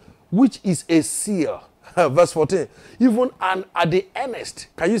Spirit, which is a seal. Verse 14. Even and at the earnest,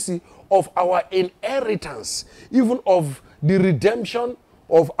 can you see, of our inheritance, even of the redemption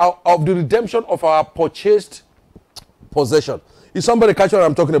of our purchased possession. Is somebody catch what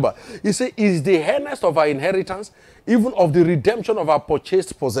I'm talking about? You see, is the earnest of our inheritance, even of the redemption of our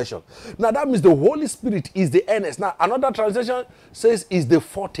purchased possession. Now that means the Holy Spirit is the earnest. Now another translation says is the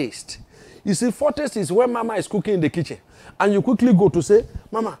foretaste. You see, foretaste is when Mama is cooking in the kitchen. And you quickly go to say,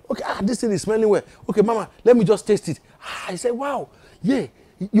 Mama, okay, this thing is smelling well. Okay, Mama, let me just taste it. I say, wow, yeah.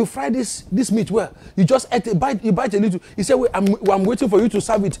 You fry this meat well. You just ate a bite, you bite a little. He said, wait, I'm waiting for you to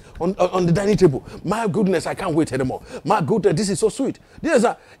serve it on the dining table. My goodness, I can't wait anymore. My goodness, this is so sweet. You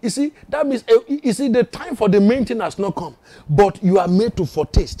see, that means, you see, the time for the main thing has not come. But you are made to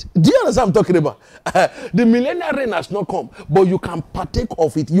foretaste. Do you understand what I'm talking about? The millennial reign has not come. But you can partake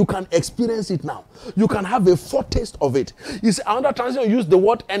of it. You can experience it now. You can have a foretaste of it. You see, another translation use the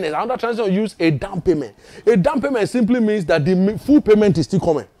word earnest. Another translation use a down payment. A down payment simply means that the full payment is still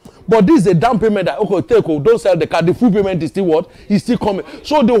coming. But this is a down payment that, okay, don't sell the car. The full payment is still what? It's still coming.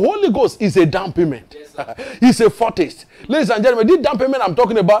 So the Holy Ghost is a down payment. Yes, it's a foretaste. Ladies and gentlemen, this down payment I'm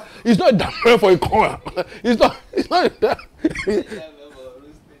talking about is not a down payment for a corn. It's not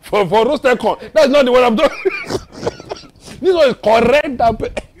for roasted corn. That's not the one I'm talking. This one is correct down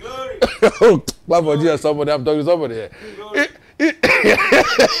payment. Why for Jesus, somebody? I'm talking to somebody here.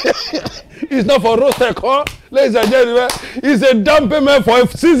 It's not for roasted corn, ladies and gentlemen. It's a down payment for a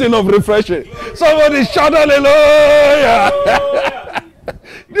season of refreshing. Somebody shout hallelujah.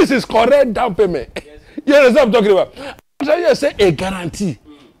 This is correct down payment. You understand what I'm talking about? I say a guarantee.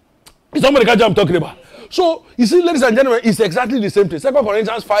 Somebody catch what I'm talking about. So, you see, ladies and gentlemen, it's exactly the same thing. 2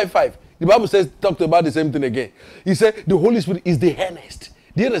 Corinthians 5:5. The Bible says, talked about the same thing again. He said, the Holy Spirit is the earnest.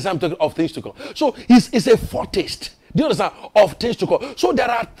 Do you understand I'm talking of things to come? So, it's a foretaste. Do you understand? Of things to come. So there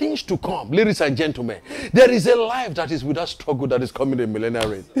are things to come, ladies and gentlemen. There is a life that is without struggle that is coming in millennial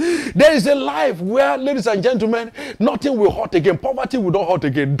reign. There is a life where, ladies and gentlemen, nothing will hurt again. Poverty will not hurt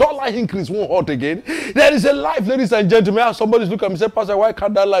again. Dollar increase won't hurt again. There is a life, ladies and gentlemen. Somebody's looking at me and say, Pastor, why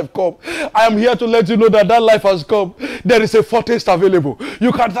can't that life come? I am here to let you know that that life has come. There is a foretaste available.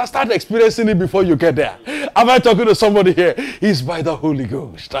 You can start experiencing it before you get there. Am I talking to somebody here? It's by the Holy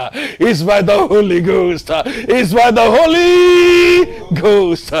Ghost. It's by the Holy Ghost. It's by the Holy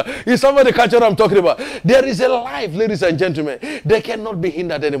Ghost. Is somebody catch what I'm talking about? There is a life, ladies and gentlemen. They cannot be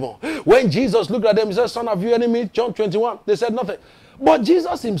hindered anymore. When Jesus looked at them, he said, son, have you any meat? John 21. They said nothing. But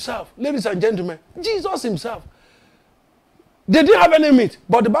Jesus himself, ladies and gentlemen, Jesus himself, they didn't have any meat.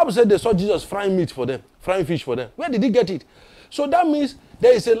 But the Bible said they saw Jesus frying meat for them, frying fish for them. Where did he get it? So that means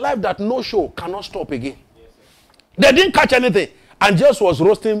there is a life that no show cannot stop again. They didn't catch anything. And Jesus was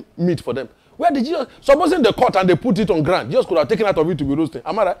roasting meat for them. Where did Jesus? Supposing they caught and they put it on ground, Jesus could have taken out of it to be roasting.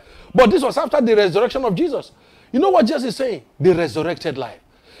 Am I right? But this was after the resurrection of Jesus. You know what Jesus is saying? The resurrected life.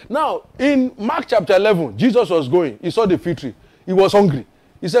 Now, in Mark chapter 11, Jesus was going. He saw the fig tree. He was hungry.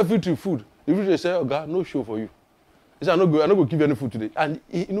 He said, fig tree, food. The fig tree said, oh God, no show for you. He said, I'm not going to give you any food today. And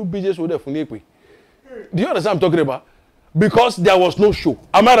Jesus was there for me. Do you understand what I'm talking about? Because there was no show.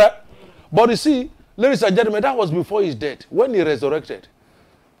 Am I right? But you see, ladies and gentlemen, that was before his death. When he resurrected,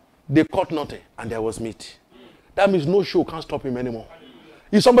 they caught nothing and there was meat. That means no show can't stop him anymore.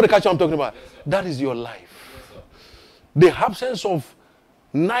 If somebody catch what I'm talking about, that is your life. The absence of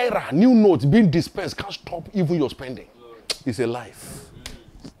naira, new notes being dispensed can't stop even your spending. It's a life.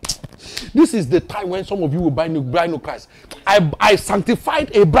 This is the time when some of you will buy new cars. I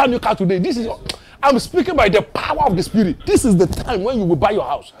sanctified a brand new car today. I'm speaking by the power of the Spirit. This is the time when you will buy your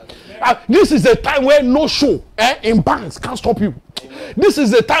house. This is the time where no show in banks can't stop you. This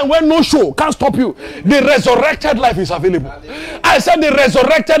is the time when no show can't stop you. The resurrected life is available. I said the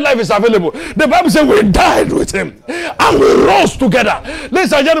resurrected life is available. The Bible says we died with him and we rose together.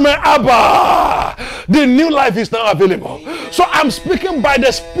 Ladies and gentlemen, Abba, the new life is now available. So I'm speaking by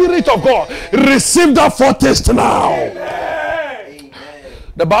the Spirit of God. Receive that foretaste now.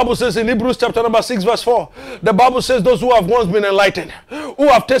 The Bible says in Hebrews chapter number 6 verse 4, the Bible says those who have once been enlightened, who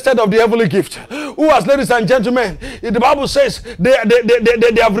have tasted of the heavenly gift, who has, ladies and gentlemen, the Bible says they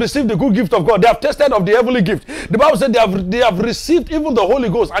have received the good gift of God. They have tasted of the heavenly gift. The Bible says they have received even the Holy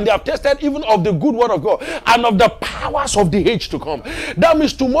Ghost, and they have tasted even of the good word of God and of the powers of the age to come. That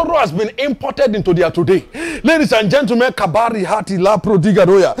means tomorrow has been imported into their today. Ladies and gentlemen, Kabari Hati La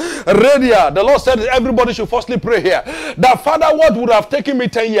Prodigadoya Radia. The Lord said that everybody should firstly pray here. That Father, what would have taken me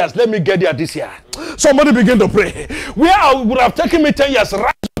 10 years, let me get there this year. Somebody begin to pray. Where I would have taken me 10 years,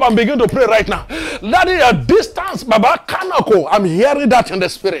 rise up and begin to pray right now. That is a distance, Baba Kanako. I'm hearing that in the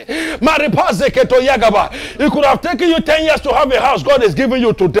spirit. Maripa Zeketo Yagaba. It could have taken you 10 years to have a house God is giving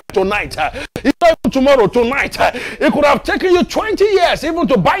you tonight. It's not even tomorrow, tonight. It could have taken you 20 years even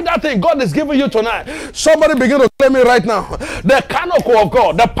to buy that thing God is giving you tonight. Somebody begin to claim me right now. The Kanoko of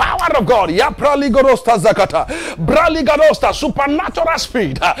God, the power of God, Yapraligodosta Zakata, Braligadosta, supernatural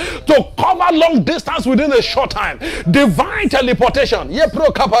speed to cover long distance within a short time. Divine teleportation.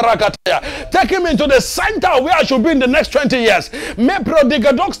 Yepro Kaparakataya. Take him into the center where I should be in the next 20 years. Mepro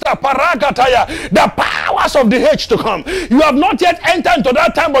Digadosta Parakataya. The powers of the age to come. You have not yet entered into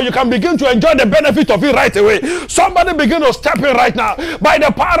that time, but you can begin to enjoy the benefit of it right away. Somebody begin to step in right now. By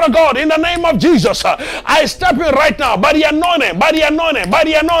the power of God, in the name of Jesus, I step in right now by the anointing, by the anointing, by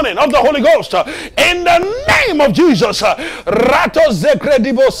the anointing of the Holy Ghost. In the name of Jesus.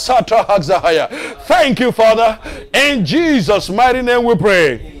 Thank you, Father. In Jesus' mighty name we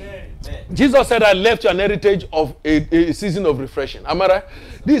pray. Amen. Jesus said, I left you an heritage of a season of refreshing. Am I right?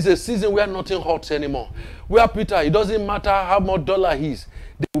 This is a season where nothing hurts anymore. Where Peter, it doesn't matter how much dollar he is,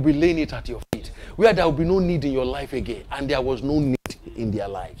 they will be laying it at your feet. Where there will be no need in your life again. And there was no need in their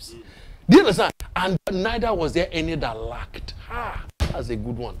lives. Do you understand? And neither was there any that lacked. That's a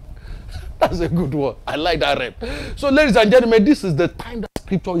good one. That's a good one. I like that rep. So, ladies and gentlemen, this is the time that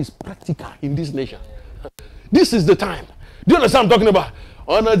scripture is practical in this nation. This is the time. Do you understand what I'm talking about?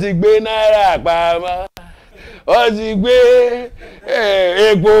 Now,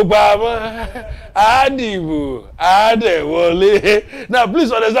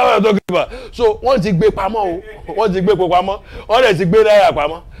 please understand what I'm talking about. So,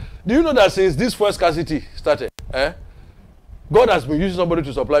 do you know that since this first scarcity started, God has been using somebody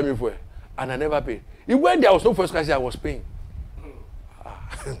to supply me fuel, and I never paid. When there was no first scarcity, I was paying.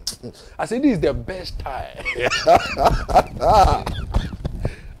 I said, this is the best time.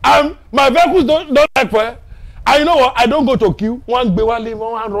 My vehicles don't like fuel. And you know what? I don't go to queue. One bewale,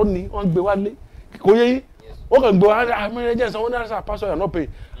 one rodney, one bewale. Koye, one bewale. I mean, just someone else, pastor, you're not paying.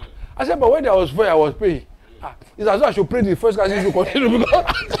 I said, but when there was fuel, I was paying. It's as though I should pray the first scarcity to continue because.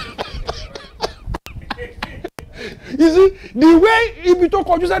 You see, the way if you talk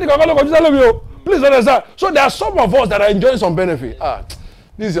please understand. So there are some of us that are enjoying some benefit.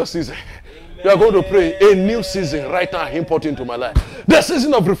 This is your season. You are going to pray a new season right now, import into my life. The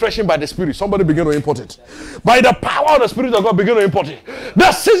season of refreshing by the Spirit. Somebody begin to import it. By the power of the Spirit of God, begin to import it.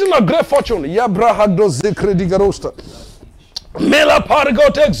 The season of great fortune. The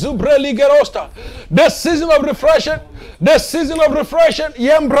season of refreshing. The season of refreshing.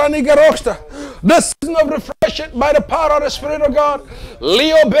 The season of refreshing by the power of the Spirit of God. The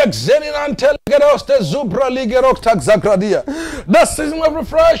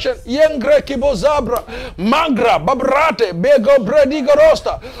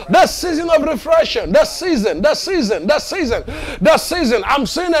season of refreshing. The season of refreshing. The season. I'm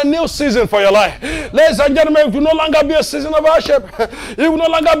seeing a new season for your life. Ladies and gentlemen, it will no longer be a season of hardship. It will no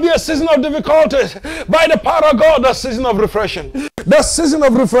longer be a season of difficulties. By the power of God, the season of refreshing. The season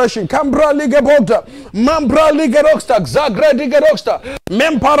of refreshing. Cambra Ligebota, Mambra Ligeroksta, Zagre Digeroksta,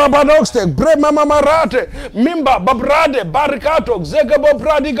 Mempara Badokste, Bremama Marate, Mimba, Babrade, Barikato, Zegabo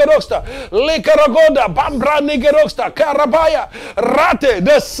Bradigeroksta, Likaragoda, Bambra Nigeroksta, Karabaya, Rate,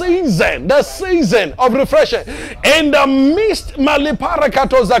 the season of refreshing. In the midst,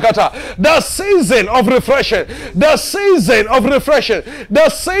 Maliparakato Zakata, the season of refreshing, the season of refreshing, the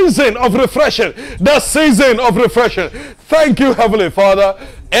season of refreshing, the season of refreshing. Thank you, Heavenly Father.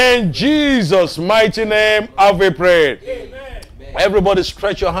 In Jesus' mighty name, have we prayed. Amen. Everybody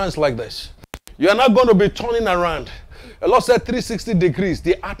stretch your hands like this. You are not going to be turning around. The Lord said 360 degrees.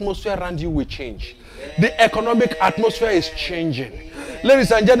 The atmosphere around you will change. The economic atmosphere is changing.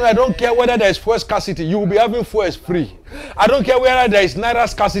 Ladies and gentlemen, I don't care whether there is fuel scarcity. You will be having fuel free. I don't care whether there is naira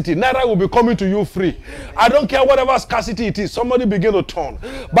scarcity. Naira will be coming to you free. I don't care whatever scarcity it is. Somebody begin to turn.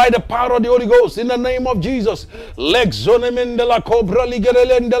 By the power of the Holy Ghost, in the name of Jesus. My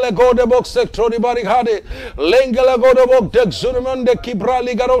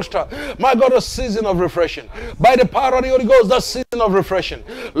God, a season of refreshing. By the power of the Holy Ghost, the season of refreshing.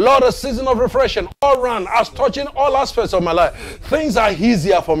 Lord, a season of refreshing all around, as touching all aspects of my life. Things are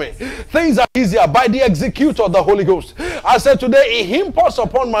easier for me. Things are easier by the executor of the Holy Ghost. I said today, He imports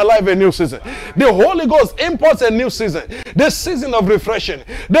upon my life a new season. The Holy Ghost imports a new season. The season of refreshing.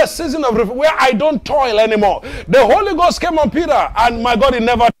 The season of where I don't toil anymore. The Holy Ghost came on Peter, and my God, he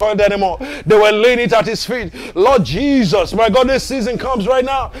never toiled anymore. They were laying it at his feet. Lord Jesus, my God, this season comes right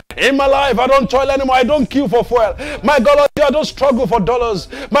now. In my life, I don't toil anymore. I don't queue for fuel. My God, Lord, I don't struggle for dollars.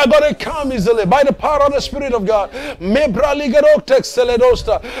 My God, I come easily by the power of the Spirit of God. My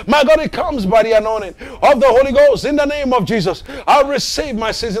God, it comes by the anointing of the Holy Ghost. In the name of Jesus, I receive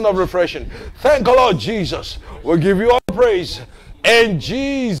my season of refreshing. Thank the Lord Jesus. We'll give you all praise. In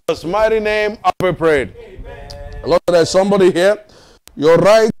Jesus' mighty name, I will pray. Lord, there's somebody here. You're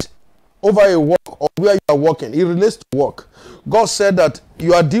right over a work or where you are working. It relates to work. God said that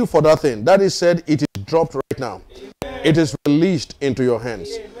you are due for that thing. That is said, it is dropped right now. Amen. It is released into your hands.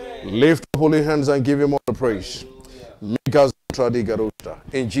 Amen. Lift up holy hands and give him all the praise.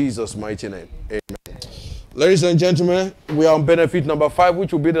 In Jesus' mighty name. Amen. Ladies and gentlemen, we are on benefit number 5,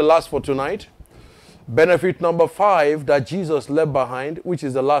 which will be the last for tonight. Benefit number 5 that Jesus left behind, which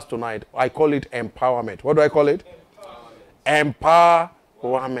is the last tonight. I call it empowerment. What do I call it?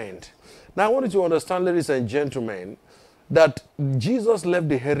 Empowerment. Now I want you to understand, ladies and gentlemen, that Jesus left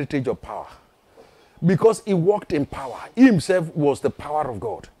the heritage of power because he walked in power. He himself was the power of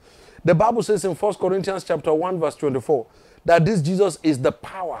God. The Bible says in 1 Corinthians chapter 1 verse 24 that this Jesus is the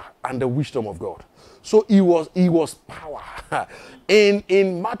power and the wisdom of God. So he was power.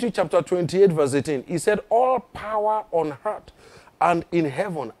 In Matthew chapter 28 verse 18, he said, all power on earth and in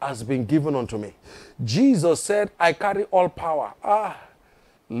heaven has been given unto me. Jesus said, I carry all power.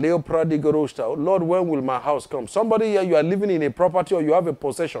 Lord, when will my house come? Somebody here, you are living in a property or you have a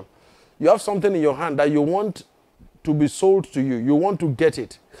possession. You have something in your hand that you want to be sold to you. You want to get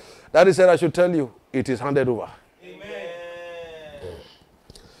it. That is said, I should tell you, it is handed over. Amen.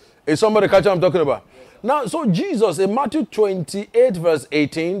 Is somebody catch what I'm talking about? Now, so Jesus, in Matthew 28 verse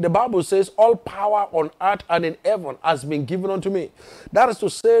 18, the Bible says, all power on earth and in heaven has been given unto me. That is to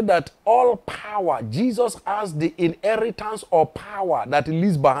say that all power, Jesus has the inheritance or power that he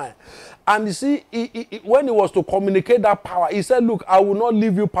leaves behind. And you see, when he was to communicate that power, he said, look, I will not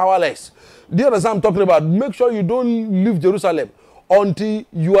leave you powerless. Do you understand what I'm talking about? Make sure you don't leave Jerusalem until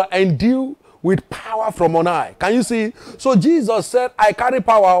you are endued with power from on high. Can you see? So Jesus said, I carry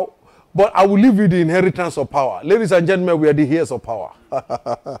power, but I will leave you the inheritance of power. Ladies and gentlemen, we are the heirs of power.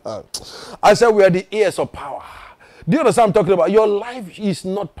 I said we are the heirs of power. Do you understand what I'm talking about? Your life is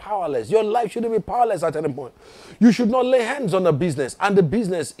not powerless. Your life shouldn't be powerless at any point. You should not lay hands on a business and the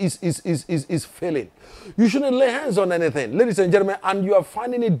business is failing. You shouldn't lay hands on anything, ladies and gentlemen, and you are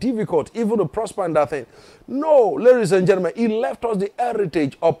finding it difficult even to prosper in that thing. No, ladies and gentlemen, he left us the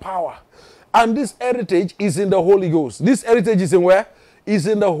heritage of power. And this heritage is in the Holy Ghost. This heritage is in where? Is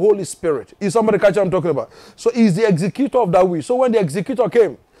in the Holy Spirit. Is somebody catch what I'm talking about? So he's the executor of that will. So when the executor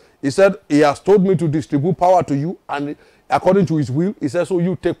came, he said, he has told me to distribute power to you. And according to his will, he said, so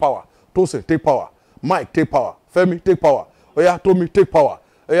you take power. Tosin, take power. Mike, take power. Femi, take power. Oh yeah, Tommy, take power.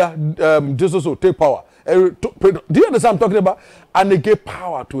 Oh yeah, Jesus, take power. Do you understand what I'm talking about? And they gave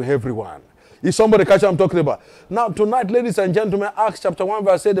power to everyone. Is somebody catch what I'm talking about? Now, tonight, ladies and gentlemen, Acts chapter 1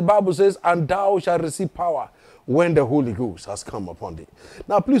 verse 8, the Bible says, and thou shalt receive power when the Holy Ghost has come upon thee.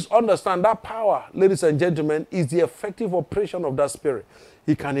 Now, please understand that power, ladies and gentlemen, is the effective operation of that Spirit.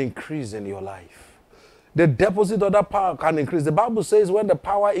 It can increase in your life. The deposit of that power can increase. The Bible says when the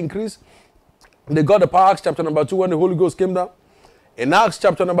power increased, they got the power, Acts chapter number 2, when the Holy Ghost came down. In Acts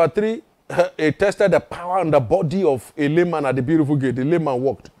chapter number 3, it tested the power and the body of a layman at the beautiful gate. The layman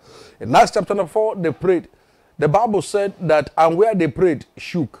walked. In Acts chapter number 4, they prayed. The Bible said that, and where they prayed,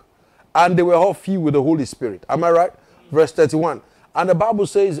 shook. And they were all filled with the Holy Spirit. Am I right? Verse 31. And the Bible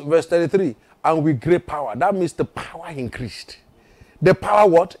says, verse 33, and with great power. That means the power increased. The power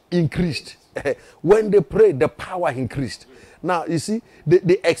what? Increased. When they prayed, the power increased. Now, you see,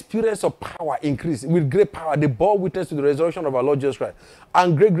 the experience of power increased. With great power, they bore witness to the resurrection of our Lord Jesus Christ.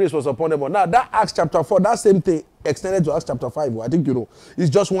 And great grace was upon them. Now, that Acts chapter 4, that same thing extended to Acts chapter 5. I think you know. It's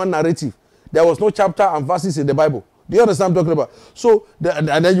just one narrative. There was no chapter and verses in the Bible. Do you understand what I'm talking about? So,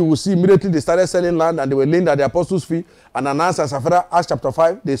 and then you will see immediately they started selling land and they were laying at the apostles' feet. And Ananias and Sapphira, Acts chapter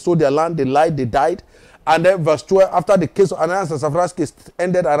 5, they sold their land, they lied, they died. And then verse 12, after the case of Ananias and Sapphira's case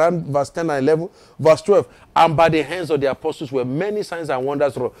ended around verse 10 and 11, verse 12, and by the hands of the apostles were many signs and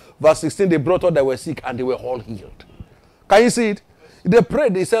wonders. Verse 16, they brought all that were sick and they were all healed. Can you see it? They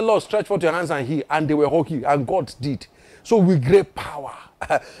prayed, they said, Lord, stretch forth your hands and heal. And they were all healed. And God did. So with great power.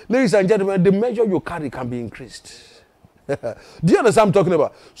 Ladies and gentlemen, the measure you carry can be increased. Do you understand what I'm talking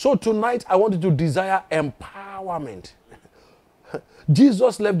about? So tonight, I want you to desire empowerment.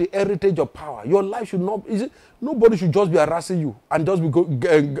 Jesus left the heritage of power. Your life should not, nobody should just be harassing you and just be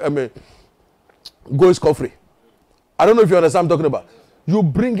going scot-free. I don't know if you understand what I'm talking about. You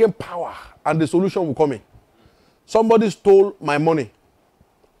bring in power and the solution will come in. Somebody stole my money.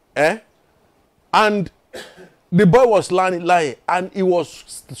 And the boy was lying and he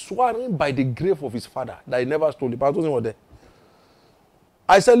was swearing by the grave of his father that he never stole it. But I wasn't was there.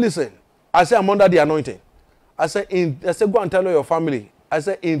 I said, listen. I said, I'm under the anointing. I said, go and tell your family. I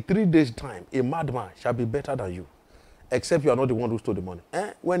said, in 3 days' time, a madman shall be better than you. Except you are not the one who stole the money.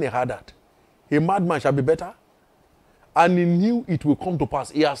 When he heard that, a madman shall be better. And he knew it will come to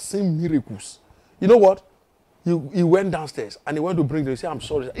pass. He has seen miracles. You know what? He went downstairs and he went to bring them. He said, I'm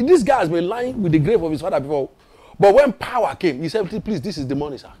sorry. This guy has been lying with the grave of his father before. But when power came, he said, please, this is the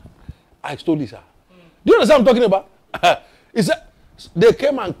money, sir. I stole it, sir. Do you understand what I'm talking about? He said, they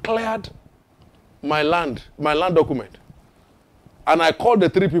came and cleared my land document. And I called the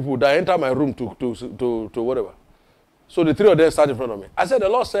 3 people that entered my room to whatever. So the 3 of them sat in front of me. I said, the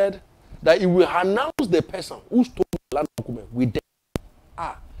Lord said that he will announce the person who stole the land document with them.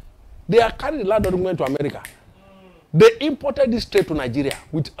 They are carrying the land document to America. They imported this straight to Nigeria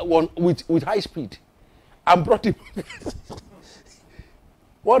with high speed and brought it.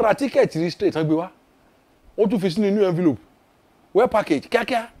 What a ticket is straight? What to fish in a new envelope? Where package?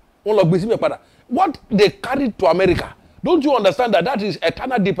 What they carried to America? Don't you understand that is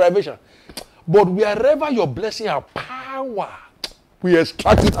eternal deprivation? But wherever your blessing has power, we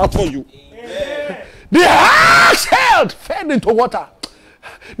extract it out for you. Amen. The axe held fell into water.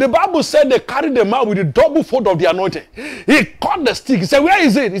 The Bible said they carried the man with the double fold of the anointing. He caught the stick. He said, where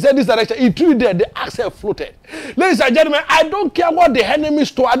is it? He said, this direction. He threw it there. The axe held floated. Ladies and gentlemen, I don't care what the enemy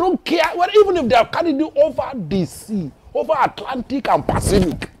stole. I don't care. Even if they have carried you over the sea, over Atlantic and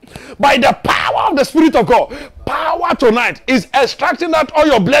Pacific. By the power of the Spirit of God, power tonight is extracting out all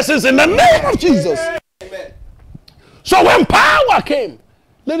your blessings in the name of Jesus. Amen. So when power came,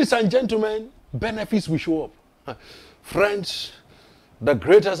 ladies and gentlemen, benefits will show up. Friends, the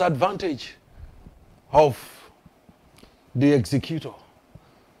greatest advantage of the executor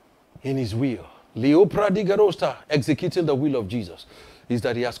in his will, Leo Pradigarosta, executing the will of Jesus, is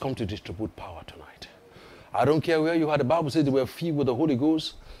that he has come to distribute power tonight. I don't care where you are. The Bible says they were filled with the Holy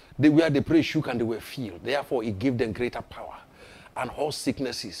Ghost. Where they prayed shook and they were filled. Therefore, it gave them greater power. And all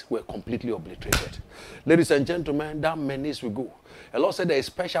sicknesses were completely obliterated. Ladies and gentlemen, that menace will go. The Lord said there is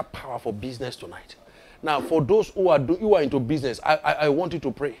special power for business tonight. Now, for those who are into business, I want you to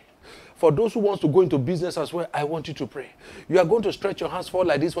pray. For those who want to go into business as well, I want you to pray. You are going to stretch your hands forward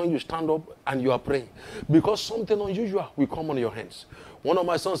like this when you stand up and you are praying. Because something unusual will come on your hands. One of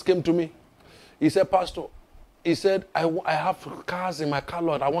my sons came to me. He said, Pastor, he said, I have cars in my car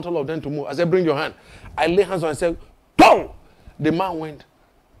lot. I want all of them to move. I said, bring your hand. I lay hands on and said, boom! The man went.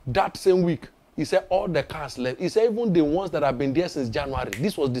 That same week, he said, all the cars left. He said, even the ones that have been there since January.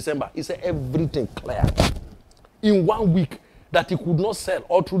 This was December. He said, everything clear. In 1 week, that he could not sell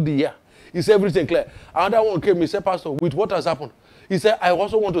all through the year. He said, everything clear. Another one came. He said, Pastor, with what has happened? He said, I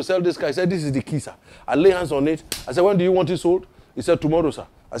also want to sell this car. He said, this is the key, sir. I lay hands on it. I said, when do you want it sold? He said, tomorrow, sir.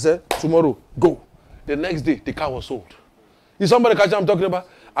 I said, tomorrow, go. The next day, the car was sold. Is somebody catching I'm talking about?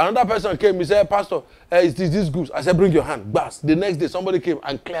 Another person came. He said, Pastor, is this goods? I said, bring your hand. Bass. The next day, somebody came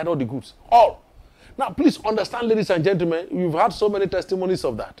and cleared all the goods. All. Now, please understand, ladies and gentlemen, you've had so many testimonies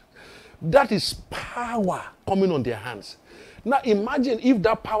of that. That is power coming on their hands. Now, imagine if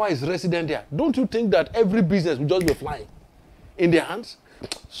that power is resident there. Don't you think that every business will just be flying in their hands?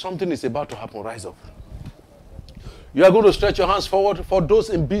 Something is about to happen. Rise up. You are going to stretch your hands forward for those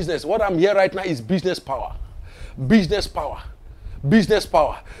in business. What I'm here right now is business power. Business power. Business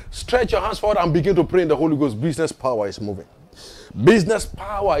power. Stretch your hands forward and begin to pray in the Holy Ghost. Business power is moving. Business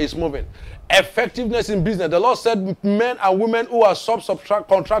power is moving. Effectiveness in business. The Lord said men and women who are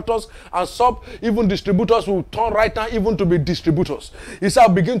subcontractors and even distributors will turn right now even to be distributors. He said,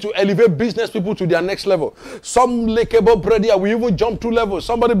 begin to elevate business people to their next level. Some lakeable bread here, we even jump 2 levels.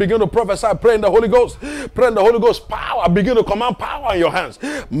 Somebody begin to prophesy, pray in the Holy Ghost. Pray in the Holy Ghost. Power. Begin to command power in your hands.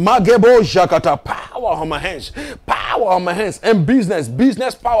 Magebo Jakata. Power on my hands. Power on my hands. And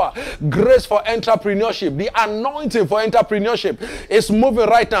business power. Grace for entrepreneurship. The anointing for entrepreneurship is moving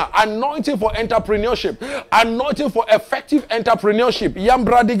right now. Anointing for entrepreneurship. Anointing for effective entrepreneurship.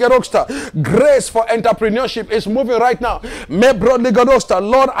 Grace for entrepreneurship is moving right now.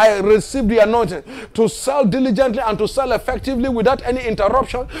 Lord, I receive the anointing to sell diligently and to sell effectively without any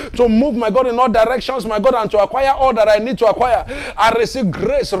interruption, to move, my God, in all directions, my God, and to acquire all that I need to acquire. I receive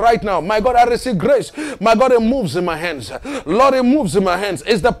grace right now. My God, I receive grace. My God, it moves in my hands. Lord, it moves in my hands.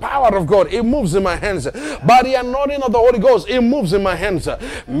 It's the power of God. It moves in my hands. By the anointing of the Holy Ghost, it moves in my hands.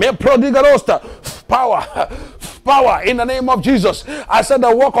 Power. Power in the name of Jesus. I said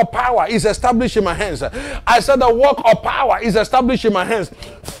the work of power is established in my hands. I said the work of power is established in my hands.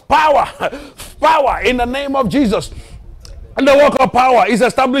 Power. Power in the name of Jesus. And the work of power is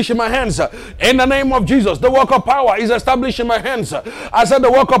established in my hands. In the name of Jesus. The work of power is established in my hands. I said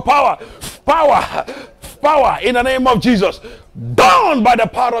the work of power. Power in the name of Jesus. Done by the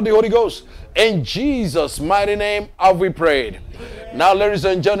power of the Holy Ghost. In Jesus' mighty name have we prayed. Now, ladies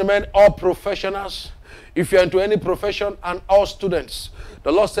and gentlemen, all professionals, if you're into any profession, and all students,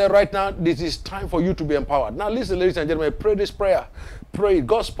 the Lord said right now, this is time for you to be empowered. Now, listen, ladies and gentlemen, pray this prayer. Pray.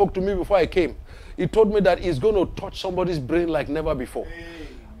 God spoke to me before I came. He told me that He's going to touch somebody's brain like never before. Amen.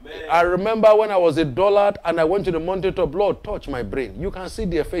 I remember when I was a dullard and I went to the mountain top, Lord, touch my brain. You can see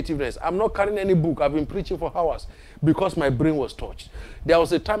the effectiveness. I'm not carrying any book. I've been preaching for hours because my brain was touched. There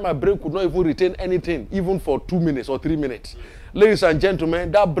was a time my brain could not even retain anything, even for 2 minutes or 3 minutes. Ladies and gentlemen,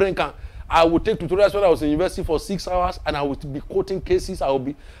 that brain can... I would take tutorials when I was in university for 6 hours, and I would be quoting cases.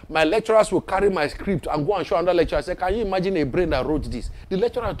 My lecturers will carry my script and go and show another lecturer. I said, can you imagine a brain that wrote this? The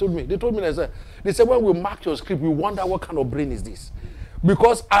lecturer told me, they said, when we mark your script, we wonder what kind of brain is this.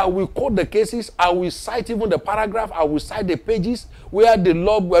 Because I will quote the cases, I will cite even the paragraph, I will cite the pages where the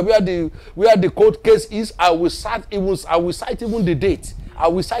law, where the court case is. I will cite even the date. I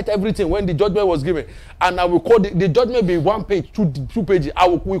will cite everything when the judgment was given. And I will quote, the judgment be 1 page, two pages. I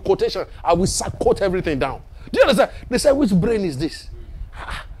will, with quotation, I will quote everything down. Do you understand? They said, which brain is this?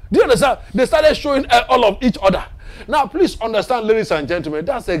 Do you understand? They started showing all of each other. Now, please understand, ladies and gentlemen,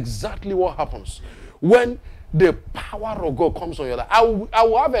 that's exactly what happens when the power of God comes on your life. I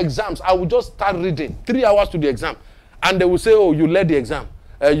will have exams. I will just start reading 3 hours to the exam. And they will say, oh, you led the exam.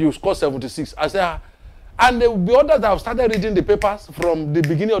 You scored 76. I say, and there will be others that have started reading the papers from the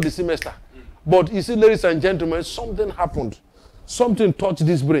beginning of the semester. But you see, ladies and gentlemen, something happened. Something touched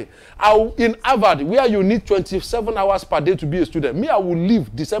this brain. In Harvard, where you need 27 hours per day to be a student, me, I will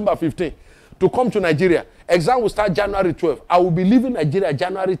leave December 15 to come to Nigeria. Exam will start January 12. I will be leaving Nigeria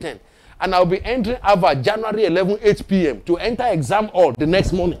January 10. And I will be entering Harvard January 11, 8 p.m. to enter exam hall the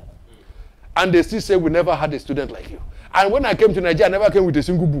next morning. And they still say, we never had a student like you. And when I came to Nigeria, I never came with a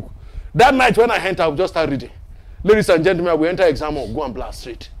single book. That night when I enter, I will just start reading. Ladies and gentlemen, we enter exam hall, go and blast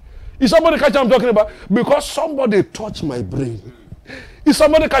straight. Is somebody catching what I'm talking about? Because somebody touched my brain. Is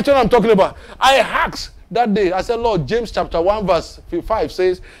somebody catching what I'm talking about? I asked that day. I said, Lord, James chapter 1 verse 5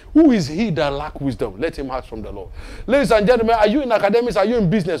 says, who is he that lack wisdom? Let him ask from the Lord. Ladies and gentlemen, are you in academics? Are you in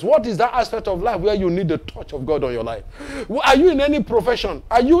business? What is that aspect of life where you need the touch of God on your life? Are you in any profession?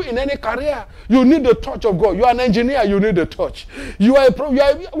 Are you in any career? You need the touch of God. You are an engineer, you need the touch. You are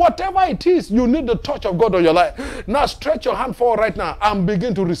whatever it is, you need the touch of God on your life. Now stretch your hand forward right now and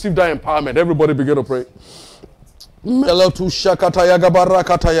begin to receive that empowerment. Everybody begin to pray. The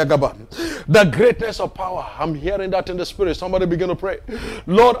greatness of power. I'm hearing that in the spirit. Somebody begin to pray.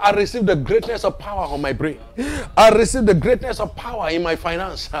 Lord, I receive the greatness of power on my brain. I receive the greatness of power in my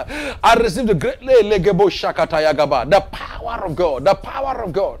finance. I receive the power of God. The power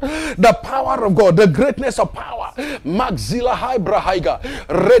of God. The power of God. The greatness of power. Maxilla Hybrahaiga.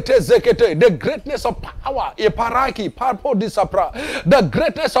 Rete Zekete. The greatness of power. Eparaki. Parpo disapra. The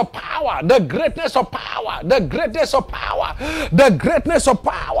greatness of power. The greatness of power. The greatness of power, the greatness of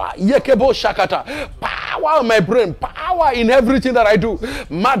power, Yekebo Shakata, power in my brain, power in everything that I do,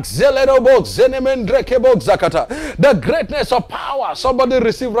 the greatness of power, somebody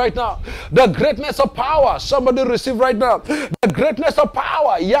receive right now, the greatness of power, somebody receive right now, the greatness of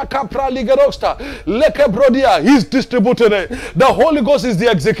power, Yakapra Ligarosta, Lekebrodia, he's distributing it, the Holy Ghost is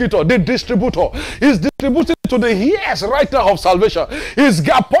the executor, the distributor, he's distributing to the ears right now of salvation, he's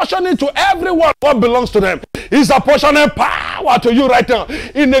apportioning to everyone what belongs to them. He's apportioning power to you right now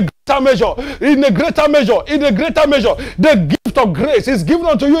in a greater measure, in a greater measure, in a greater measure. The gift of grace is given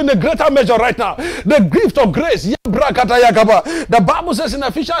unto you in a greater measure right now. The gift of grace. The Bible says in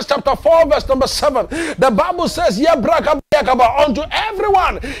Ephesians chapter 4 verse number 7, the Bible says, unto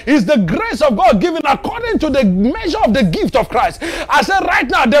everyone is the grace of God given according to the measure of the gift of Christ. I said right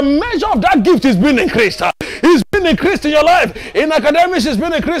now, the measure of that gift is being increased. It's been increased in your life. In academics, it's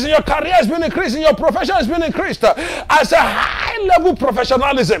been increased. In your career, it's been increased. In your profession, it's been increased. As a high-level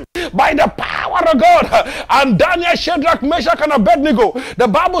professionalism by the power of God. And Daniel, Shadrach, Meshach, and Abednego, the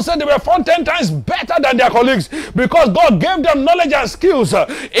Bible said they were found 10 times better than their colleagues because God gave them knowledge and skills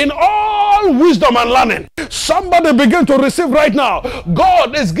in all wisdom and learning. Somebody begin to receive right now.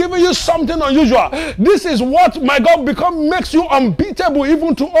 God is giving you something unusual. This is what, my God, makes you unbeatable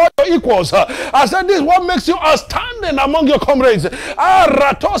even to all your equals. I said this is what makes you outstanding among your comrades. He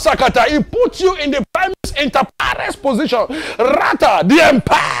puts you in the primus inter pares position. Rata, the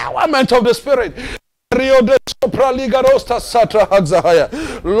empowerment of the Spirit. Lord,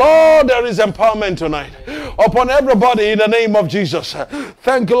 there is empowerment tonight upon everybody in the name of Jesus.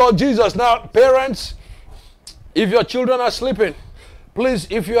 Thank you, Lord Jesus. Now, parents, if your children are sleeping, please,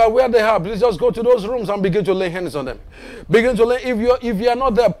 if you are where they are, please just go to those rooms and begin to lay hands on them. Begin to lay, if you are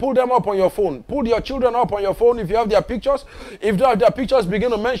not there, pull them up on your phone. Pull your children up on your phone if you have their pictures. If you don't have their pictures,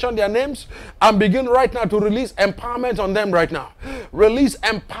 begin to mention their names and begin right now to release empowerment on them right now. Release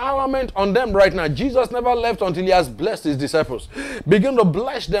empowerment on them right now. Jesus never left until he has blessed his disciples. Begin to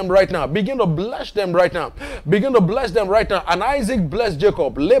bless them right now. Begin to bless them right now. Begin to bless them right now. And Isaac blessed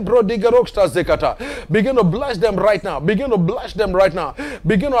Jacob. Lebro digeroksta zekata. Begin to bless them right now. Begin to bless them right now.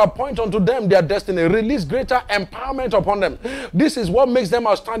 Begin to appoint unto them their destiny. Release greater empowerment upon them. This is what makes them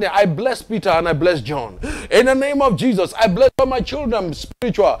outstanding. I bless Peter and I bless John. In the name of Jesus, I bless all my children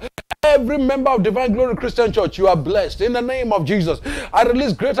spiritual. Every member of Divine Glory Christian Church, you are blessed. In the name of Jesus, I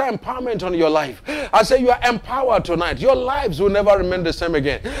release greater empowerment on your life. I say you are empowered tonight. Your lives will never remain the same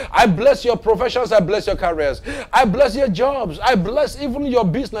again. I bless your professions. I bless your careers. I bless your jobs. I bless even your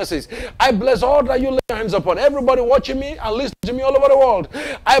businesses. I bless all that you lay your hands upon. Everybody watching me and listening to me all over the world,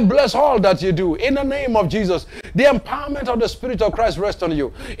 I bless all that you do. In the name of Jesus, the empowerment of the Spirit of Christ rests on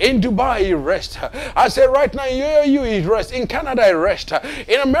you. In Dubai, He rests. I say right now, in UAE, He rests. In Canada, He rests.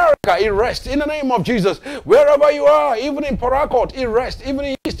 In America, He rests. In the name of Jesus, wherever you are, even in Port Harcourt, He rests.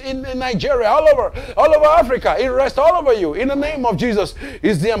 Even in Nigeria, all over Africa, He rests all over you. In the name of Jesus,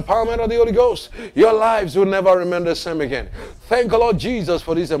 is the empowerment of the Holy Ghost. Your lives will never remain the same again. Thank you, Lord Jesus,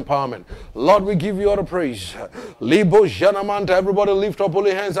 for this empowerment. Lord, we give you all the praise. Libo Janamanta, everybody lift up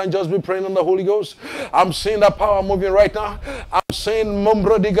holy hands and just be praying on the Holy Ghost. I'm seeing that power moving right now. I'm seeing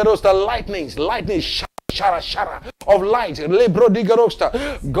Mumbro Digados, the lightning, shara of light.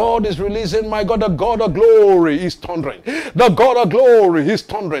 God is releasing, my God, the God of glory is thundering. The God of glory is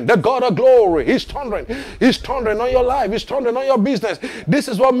thundering. The God of glory is thundering. He's thundering on your life. He's thundering on your business. This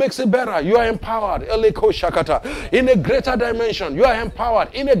is what makes it better. You are empowered. In a greater dimension. You are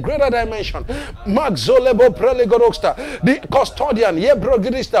empowered in a greater dimension. The custodian of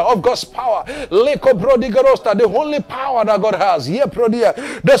God's power. The only power that God has.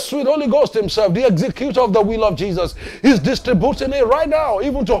 The sweet Holy Ghost himself, the executor of the will of Jesus. He's distributing it right now,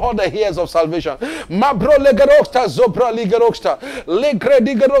 even to all the heirs of salvation. Mabro legeroxta, zobra ligeroxta, legre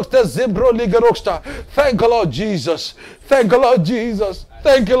digeroxta, zebro ligeroxta. Thank you, Lord Jesus. Thank you, Lord Jesus.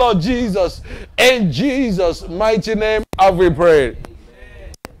 Thank you, Lord Jesus. In Jesus' mighty name have we prayed.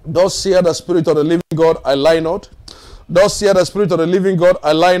 Thus hear the Spirit of the living God, I lie not. Thus hear the Spirit of the living God,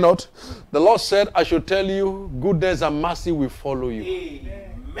 I lie not. The Lord said, I should tell you, goodness and mercy will follow you.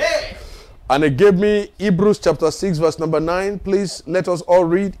 Amen. And He gave me Hebrews chapter 6, verse number 9. Please let us all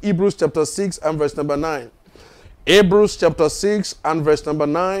read Hebrews chapter 6 and verse number 9. Hebrews chapter 6 and verse number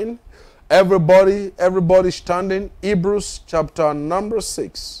 9. Everybody standing. Hebrews chapter number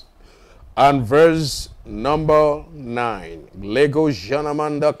 6 and verse number 9. Lego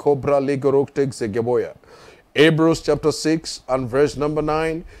Janamanda Cobra Legoroktek Zegeboya. Hebrews chapter 6 and verse number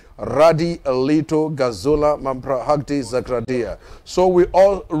 9. Radi Elito Gazola Mamprahagdi Zakradia. So we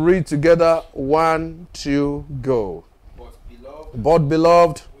all read together. 1, 2, go. But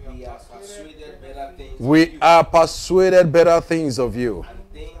beloved, we are persuaded better things of you.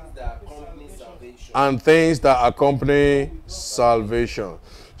 And things that accompany salvation.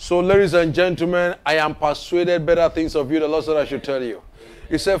 So, ladies and gentlemen, I am persuaded better things of you. The Lord said I should tell you.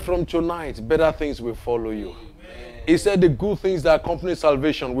 He said from tonight, better things will follow you. He said the good things that accompany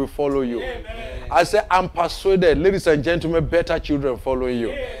salvation will follow you. I said, I'm persuaded, ladies and gentlemen, better children follow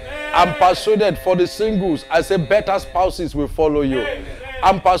you. I'm persuaded for the singles. I said, better spouses will follow you.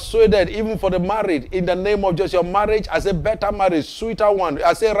 I'm persuaded even for the married, in the name of Jesus, your marriage, I say better marriage, sweeter one.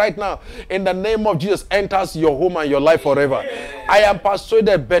 I say right now, in the name of Jesus, enters your home and your life forever. I am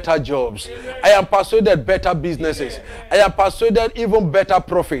persuaded better jobs. I am persuaded better businesses. I am persuaded even better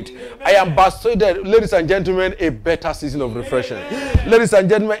profit. I am persuaded, ladies and gentlemen, a better season of refreshing. Ladies and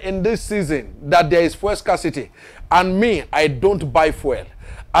gentlemen, in this season, that there is fuel scarcity. And me, I don't buy fuel.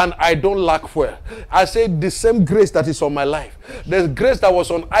 And I don't lack fuel. I say the same grace that is on my life. The grace that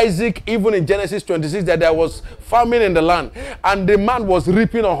was on Isaac, even in Genesis 26, that there was famine in the land. And the man was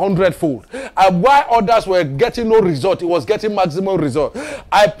reaping 100-fold. And while others were getting no result, he was getting maximum result.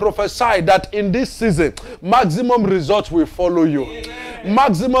 I prophesy that in this season, maximum results will follow you.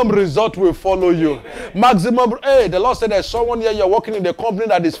 Maximum result will follow you. Maximum, hey, the Lord said there's someone here, you're working in the company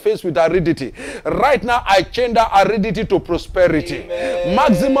that is faced with aridity. Right now, I change that aridity to prosperity.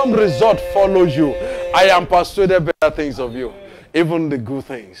 Maximum result follow you. I am persuaded better things of you. Even the good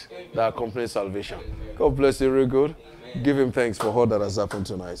things that accompany salvation. God bless you real good. Give Him thanks for all that has happened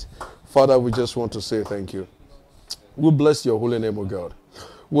tonight. Father, we just want to say thank you. We bless your holy name, O God.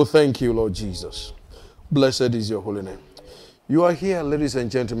 We thank you, Lord Jesus. Blessed is your holy name. You are here, ladies and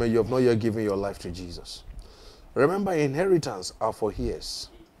gentlemen, you have not yet given your life to Jesus. Remember, inheritance are for heirs.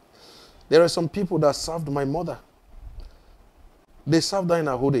 There are some people that served my mother. They served her in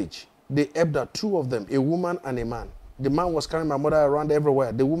her old age. They helped her, two of them, a woman and a man. The man was carrying my mother around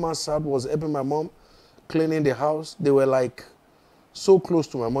everywhere. The woman served, was helping my mom, cleaning the house. They were like so close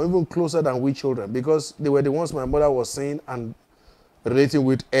to my mom, even closer than we children, because they were the ones my mother was seeing and relating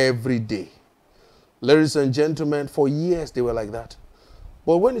with every day. Ladies and gentlemen, for years they were like that.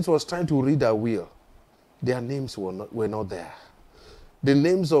 But when it was time to read our will, their names were not there. The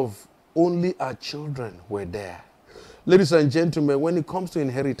names of only our children were there. Ladies and gentlemen, when it comes to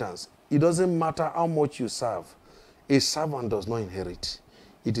inheritance, it doesn't matter how much you serve. A servant does not inherit.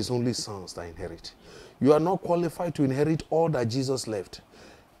 It is only sons that inherit. You are not qualified to inherit all that Jesus left,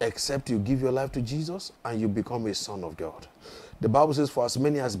 except you give your life to Jesus and you become a son of God. The Bible says, for as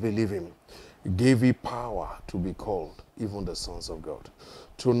many as believe Him, gave He power to be called even the sons of God.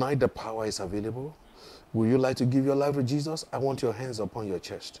 Tonight the power is available. Will you like to give your life to Jesus? I want your hands upon your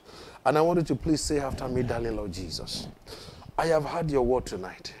chest. And I want you to please say after me, darling Lord Jesus, I have heard your word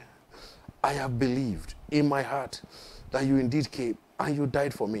tonight. I have believed in my heart that you indeed came and you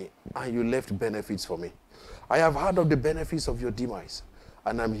died for me and you left benefits for me. I have heard of the benefits of your demise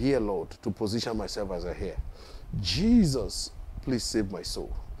and I'm here, Lord, to position myself as a heir. Jesus, please save my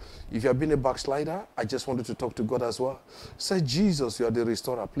soul. If you have been a backslider, I just wanted to talk to God as well. Say, Jesus, you are the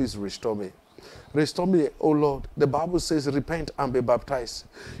restorer. Please restore me. Restore me, oh Lord. The Bible says, repent and be baptized.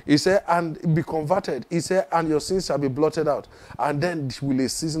 He said, and be converted. He said, and your sins shall be blotted out. And then will a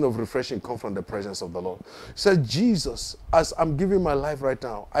season of refreshing come from the presence of the Lord. He said, Jesus, as I'm giving my life right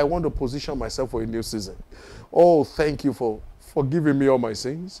now, I want to position myself for a new season. Oh, thank you for forgiving me all my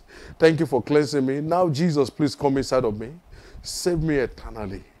sins. Thank you for cleansing me. Now, Jesus, please come inside of me. Save me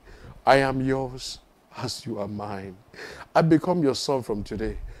eternally. I am yours as you are mine. I become your son from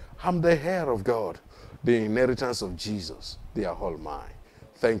today. I'm the heir of God, the inheritance of Jesus. They are all mine.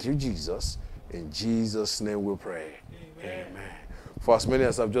 Thank you, Jesus. In Jesus' name we pray. Amen. Amen. For as many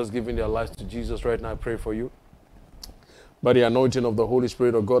as have just given their lives to Jesus right now, I pray for you. By the anointing of the Holy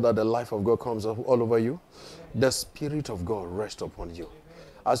Spirit of God, that the life of God comes all over you. The Spirit of God rests upon you.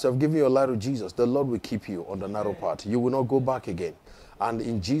 As you have given your life to Jesus, the Lord will keep you on the narrow path. You will not go back again. And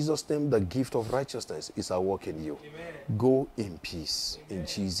in Jesus' name, the gift of righteousness is at work in you. Amen. Go in peace. Amen. In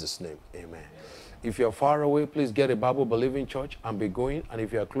Jesus' name, amen. Amen. If you're far away, please get a Bible-believing church and be going. And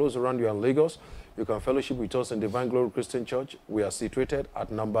if you are close around you in Lagos, you can fellowship with us in Divine Glory Christian Church. We are situated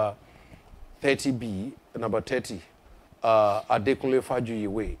at number 30B, number 30, Adekunle Fajuyi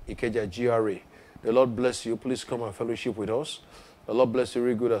Way, Ikeja GRA. The Lord bless you. Please come and fellowship with us. The Lord bless you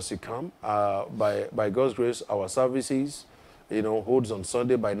really good as you come. By God's grace, our services, holds on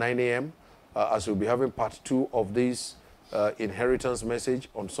Sunday by 9 a.m. As we'll be having part 2 of this inheritance message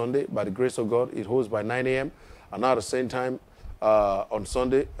on Sunday. By the grace of God, it holds by 9 a.m. And now at the same time, on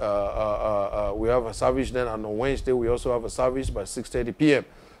Sunday, we have a service then. And on Wednesday, we also have a service by 6:30 p.m.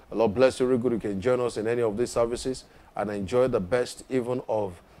 The Lord bless you really good. You can join us in any of these services and enjoy the best even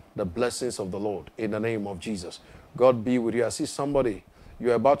of the blessings of the Lord in the name of Jesus. God be with you. I see somebody,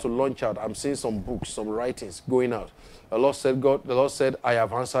 you're about to launch out. I'm seeing some books, some writings going out. The Lord said, I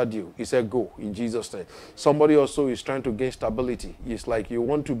have answered you. He said, go in Jesus' name. Somebody also is trying to gain stability. It's like you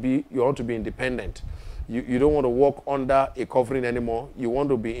want to be independent. You don't want to walk under a covering anymore. You want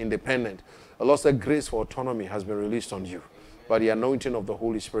to be independent. The Lord said, grace for autonomy has been released on you by the anointing of the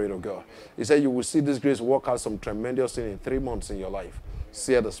Holy Spirit of God. He said, you will see this grace work out some tremendous thing in 3 months in your life.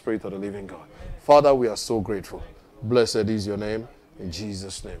 See the Spirit of the living God. Father, we are so grateful. Blessed is your name, in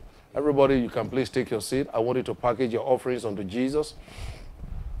Jesus' name. Everybody, you can please take your seat. I want you to package your offerings unto Jesus.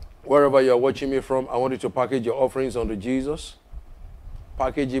 Wherever you are watching me from, I want you to package your offerings unto Jesus.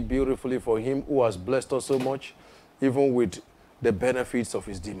 Package it beautifully for him who has blessed us so much, even with the benefits of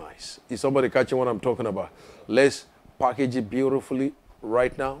his demise. Is somebody catching what I'm talking about? Let's package it beautifully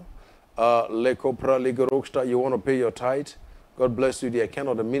right now. You want to pay your tithe? God bless you. The account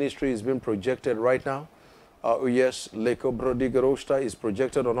of the ministry is being projected right now. Yes, Leko Brodigerosta is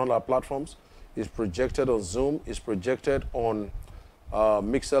projected on all our platforms. It's projected on Zoom. It's projected on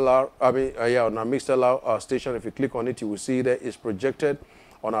MixLR. On our MixLR station. If you click on it, you will see it there. It's projected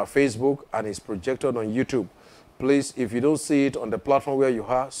on our Facebook and it's projected on YouTube. Please, if you don't see it on the platform where you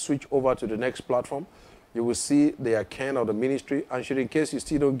are, switch over to the next platform. You will see the account of the ministry. And should in case you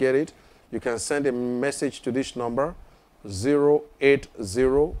still don't get it, you can send a message to this number. 080.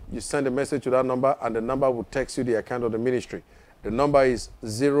 You send a message to that number and the number will text you the account of the ministry. The number is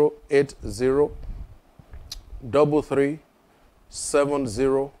 080 33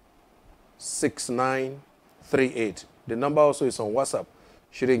 70 6938. The number also is on WhatsApp.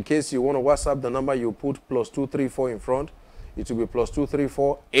 Should in case you want to WhatsApp the number, you put +234 in front. It will be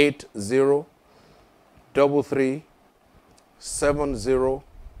 +234 80 33 70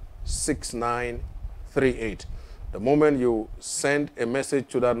 6938. The moment you send a message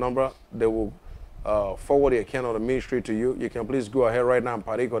to that number, they will forward the account of the ministry to you. You can please go ahead right now and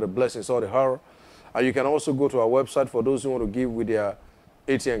partake of the blessings or the horror. And you can also go to our website for those who want to give with their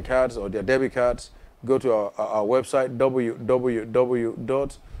ATM cards or their debit cards. Go to our website,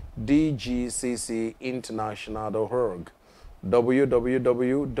 www.dgccinternational.org.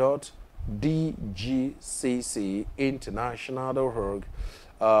 www.dgccinternational.org.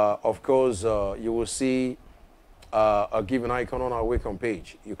 Of course, you will see a given icon on our Wacom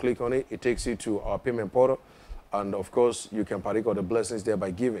page. You click on it, it takes you to our payment portal, and of course, you can partake of the blessings there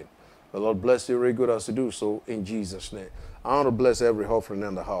by giving. The Lord bless you very good as you do so in Jesus' name. I want to bless every offering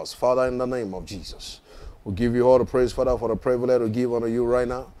in the house. Father, in the name of Jesus, we give you all the praise, Father, for the privilege to give unto you right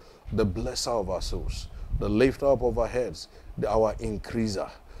now, the blesser of our souls, the lifter up of our heads, our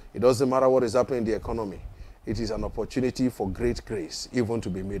increaser. It doesn't matter what is happening in the economy. It is an opportunity for great grace, even to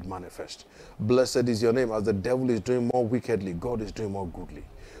be made manifest. Blessed is your name. As the devil is doing more wickedly, God is doing more goodly.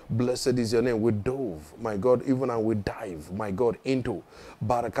 Blessed is your name. We dove, my God, even and we dive, my God, into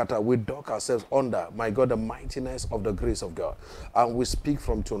Barakata. We dock ourselves under, my God, the mightiness of the grace of God. And we speak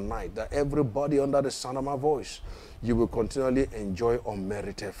from tonight that everybody under the sound of my voice, you will continually enjoy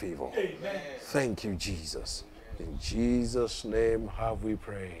unmerited favor. Amen. Thank you, Jesus. In Jesus' name have we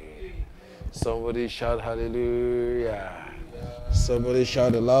prayed. Somebody shout hallelujah. Somebody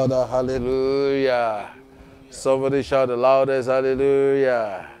shout the louder hallelujah. Somebody shout the loudest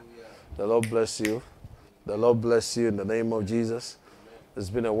hallelujah. The Lord bless you. The Lord bless you in the name of Jesus. It's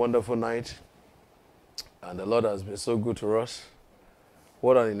been a wonderful night. And the Lord has been so good to us.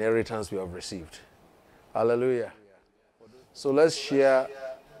 What an inheritance we have received. Hallelujah. So let's share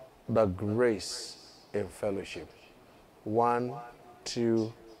the grace in fellowship. 1,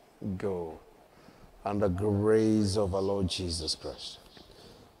 2, go. and the grace of our Lord Jesus Christ,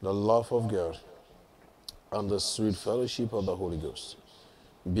 the love of God, and the sweet fellowship of the Holy Ghost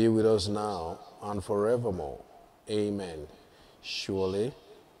be with us now and forevermore. Amen. Surely,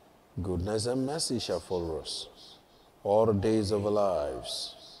 goodness and mercy shall follow us all the days of our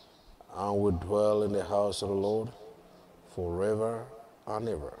lives, and we dwell in the house of the Lord forever and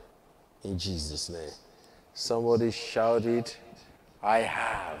ever. In Jesus' name. Somebody shout it, I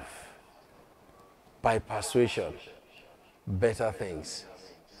have, by persuasion, better things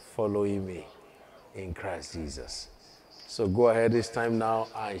following me in Christ Jesus. So go ahead this time now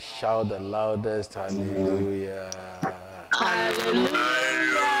and shout the loudest hallelujah. Hallelujah.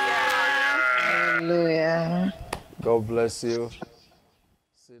 Hallelujah. God bless you.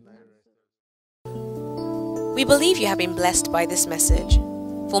 We believe you have been blessed by this message.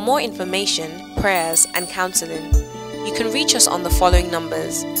 For more information, prayers, and counseling, you can reach us on the following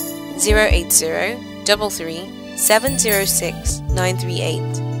numbers: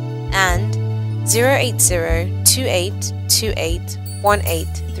 080-33-706-938 and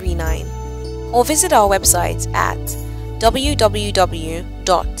 080-2828-1839, or visit our website at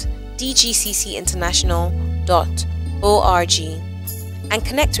www.dgccinternational.org and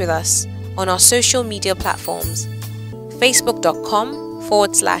connect with us on our social media platforms: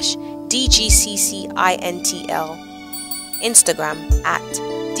 facebook.com/DGCCINTL, Instagram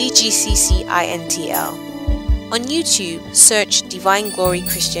 @DGCCINTL. On YouTube, search Divine Glory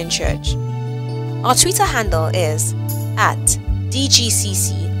Christian Church. Our Twitter handle is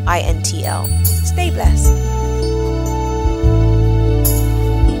 @DGCCINTL. Stay blessed.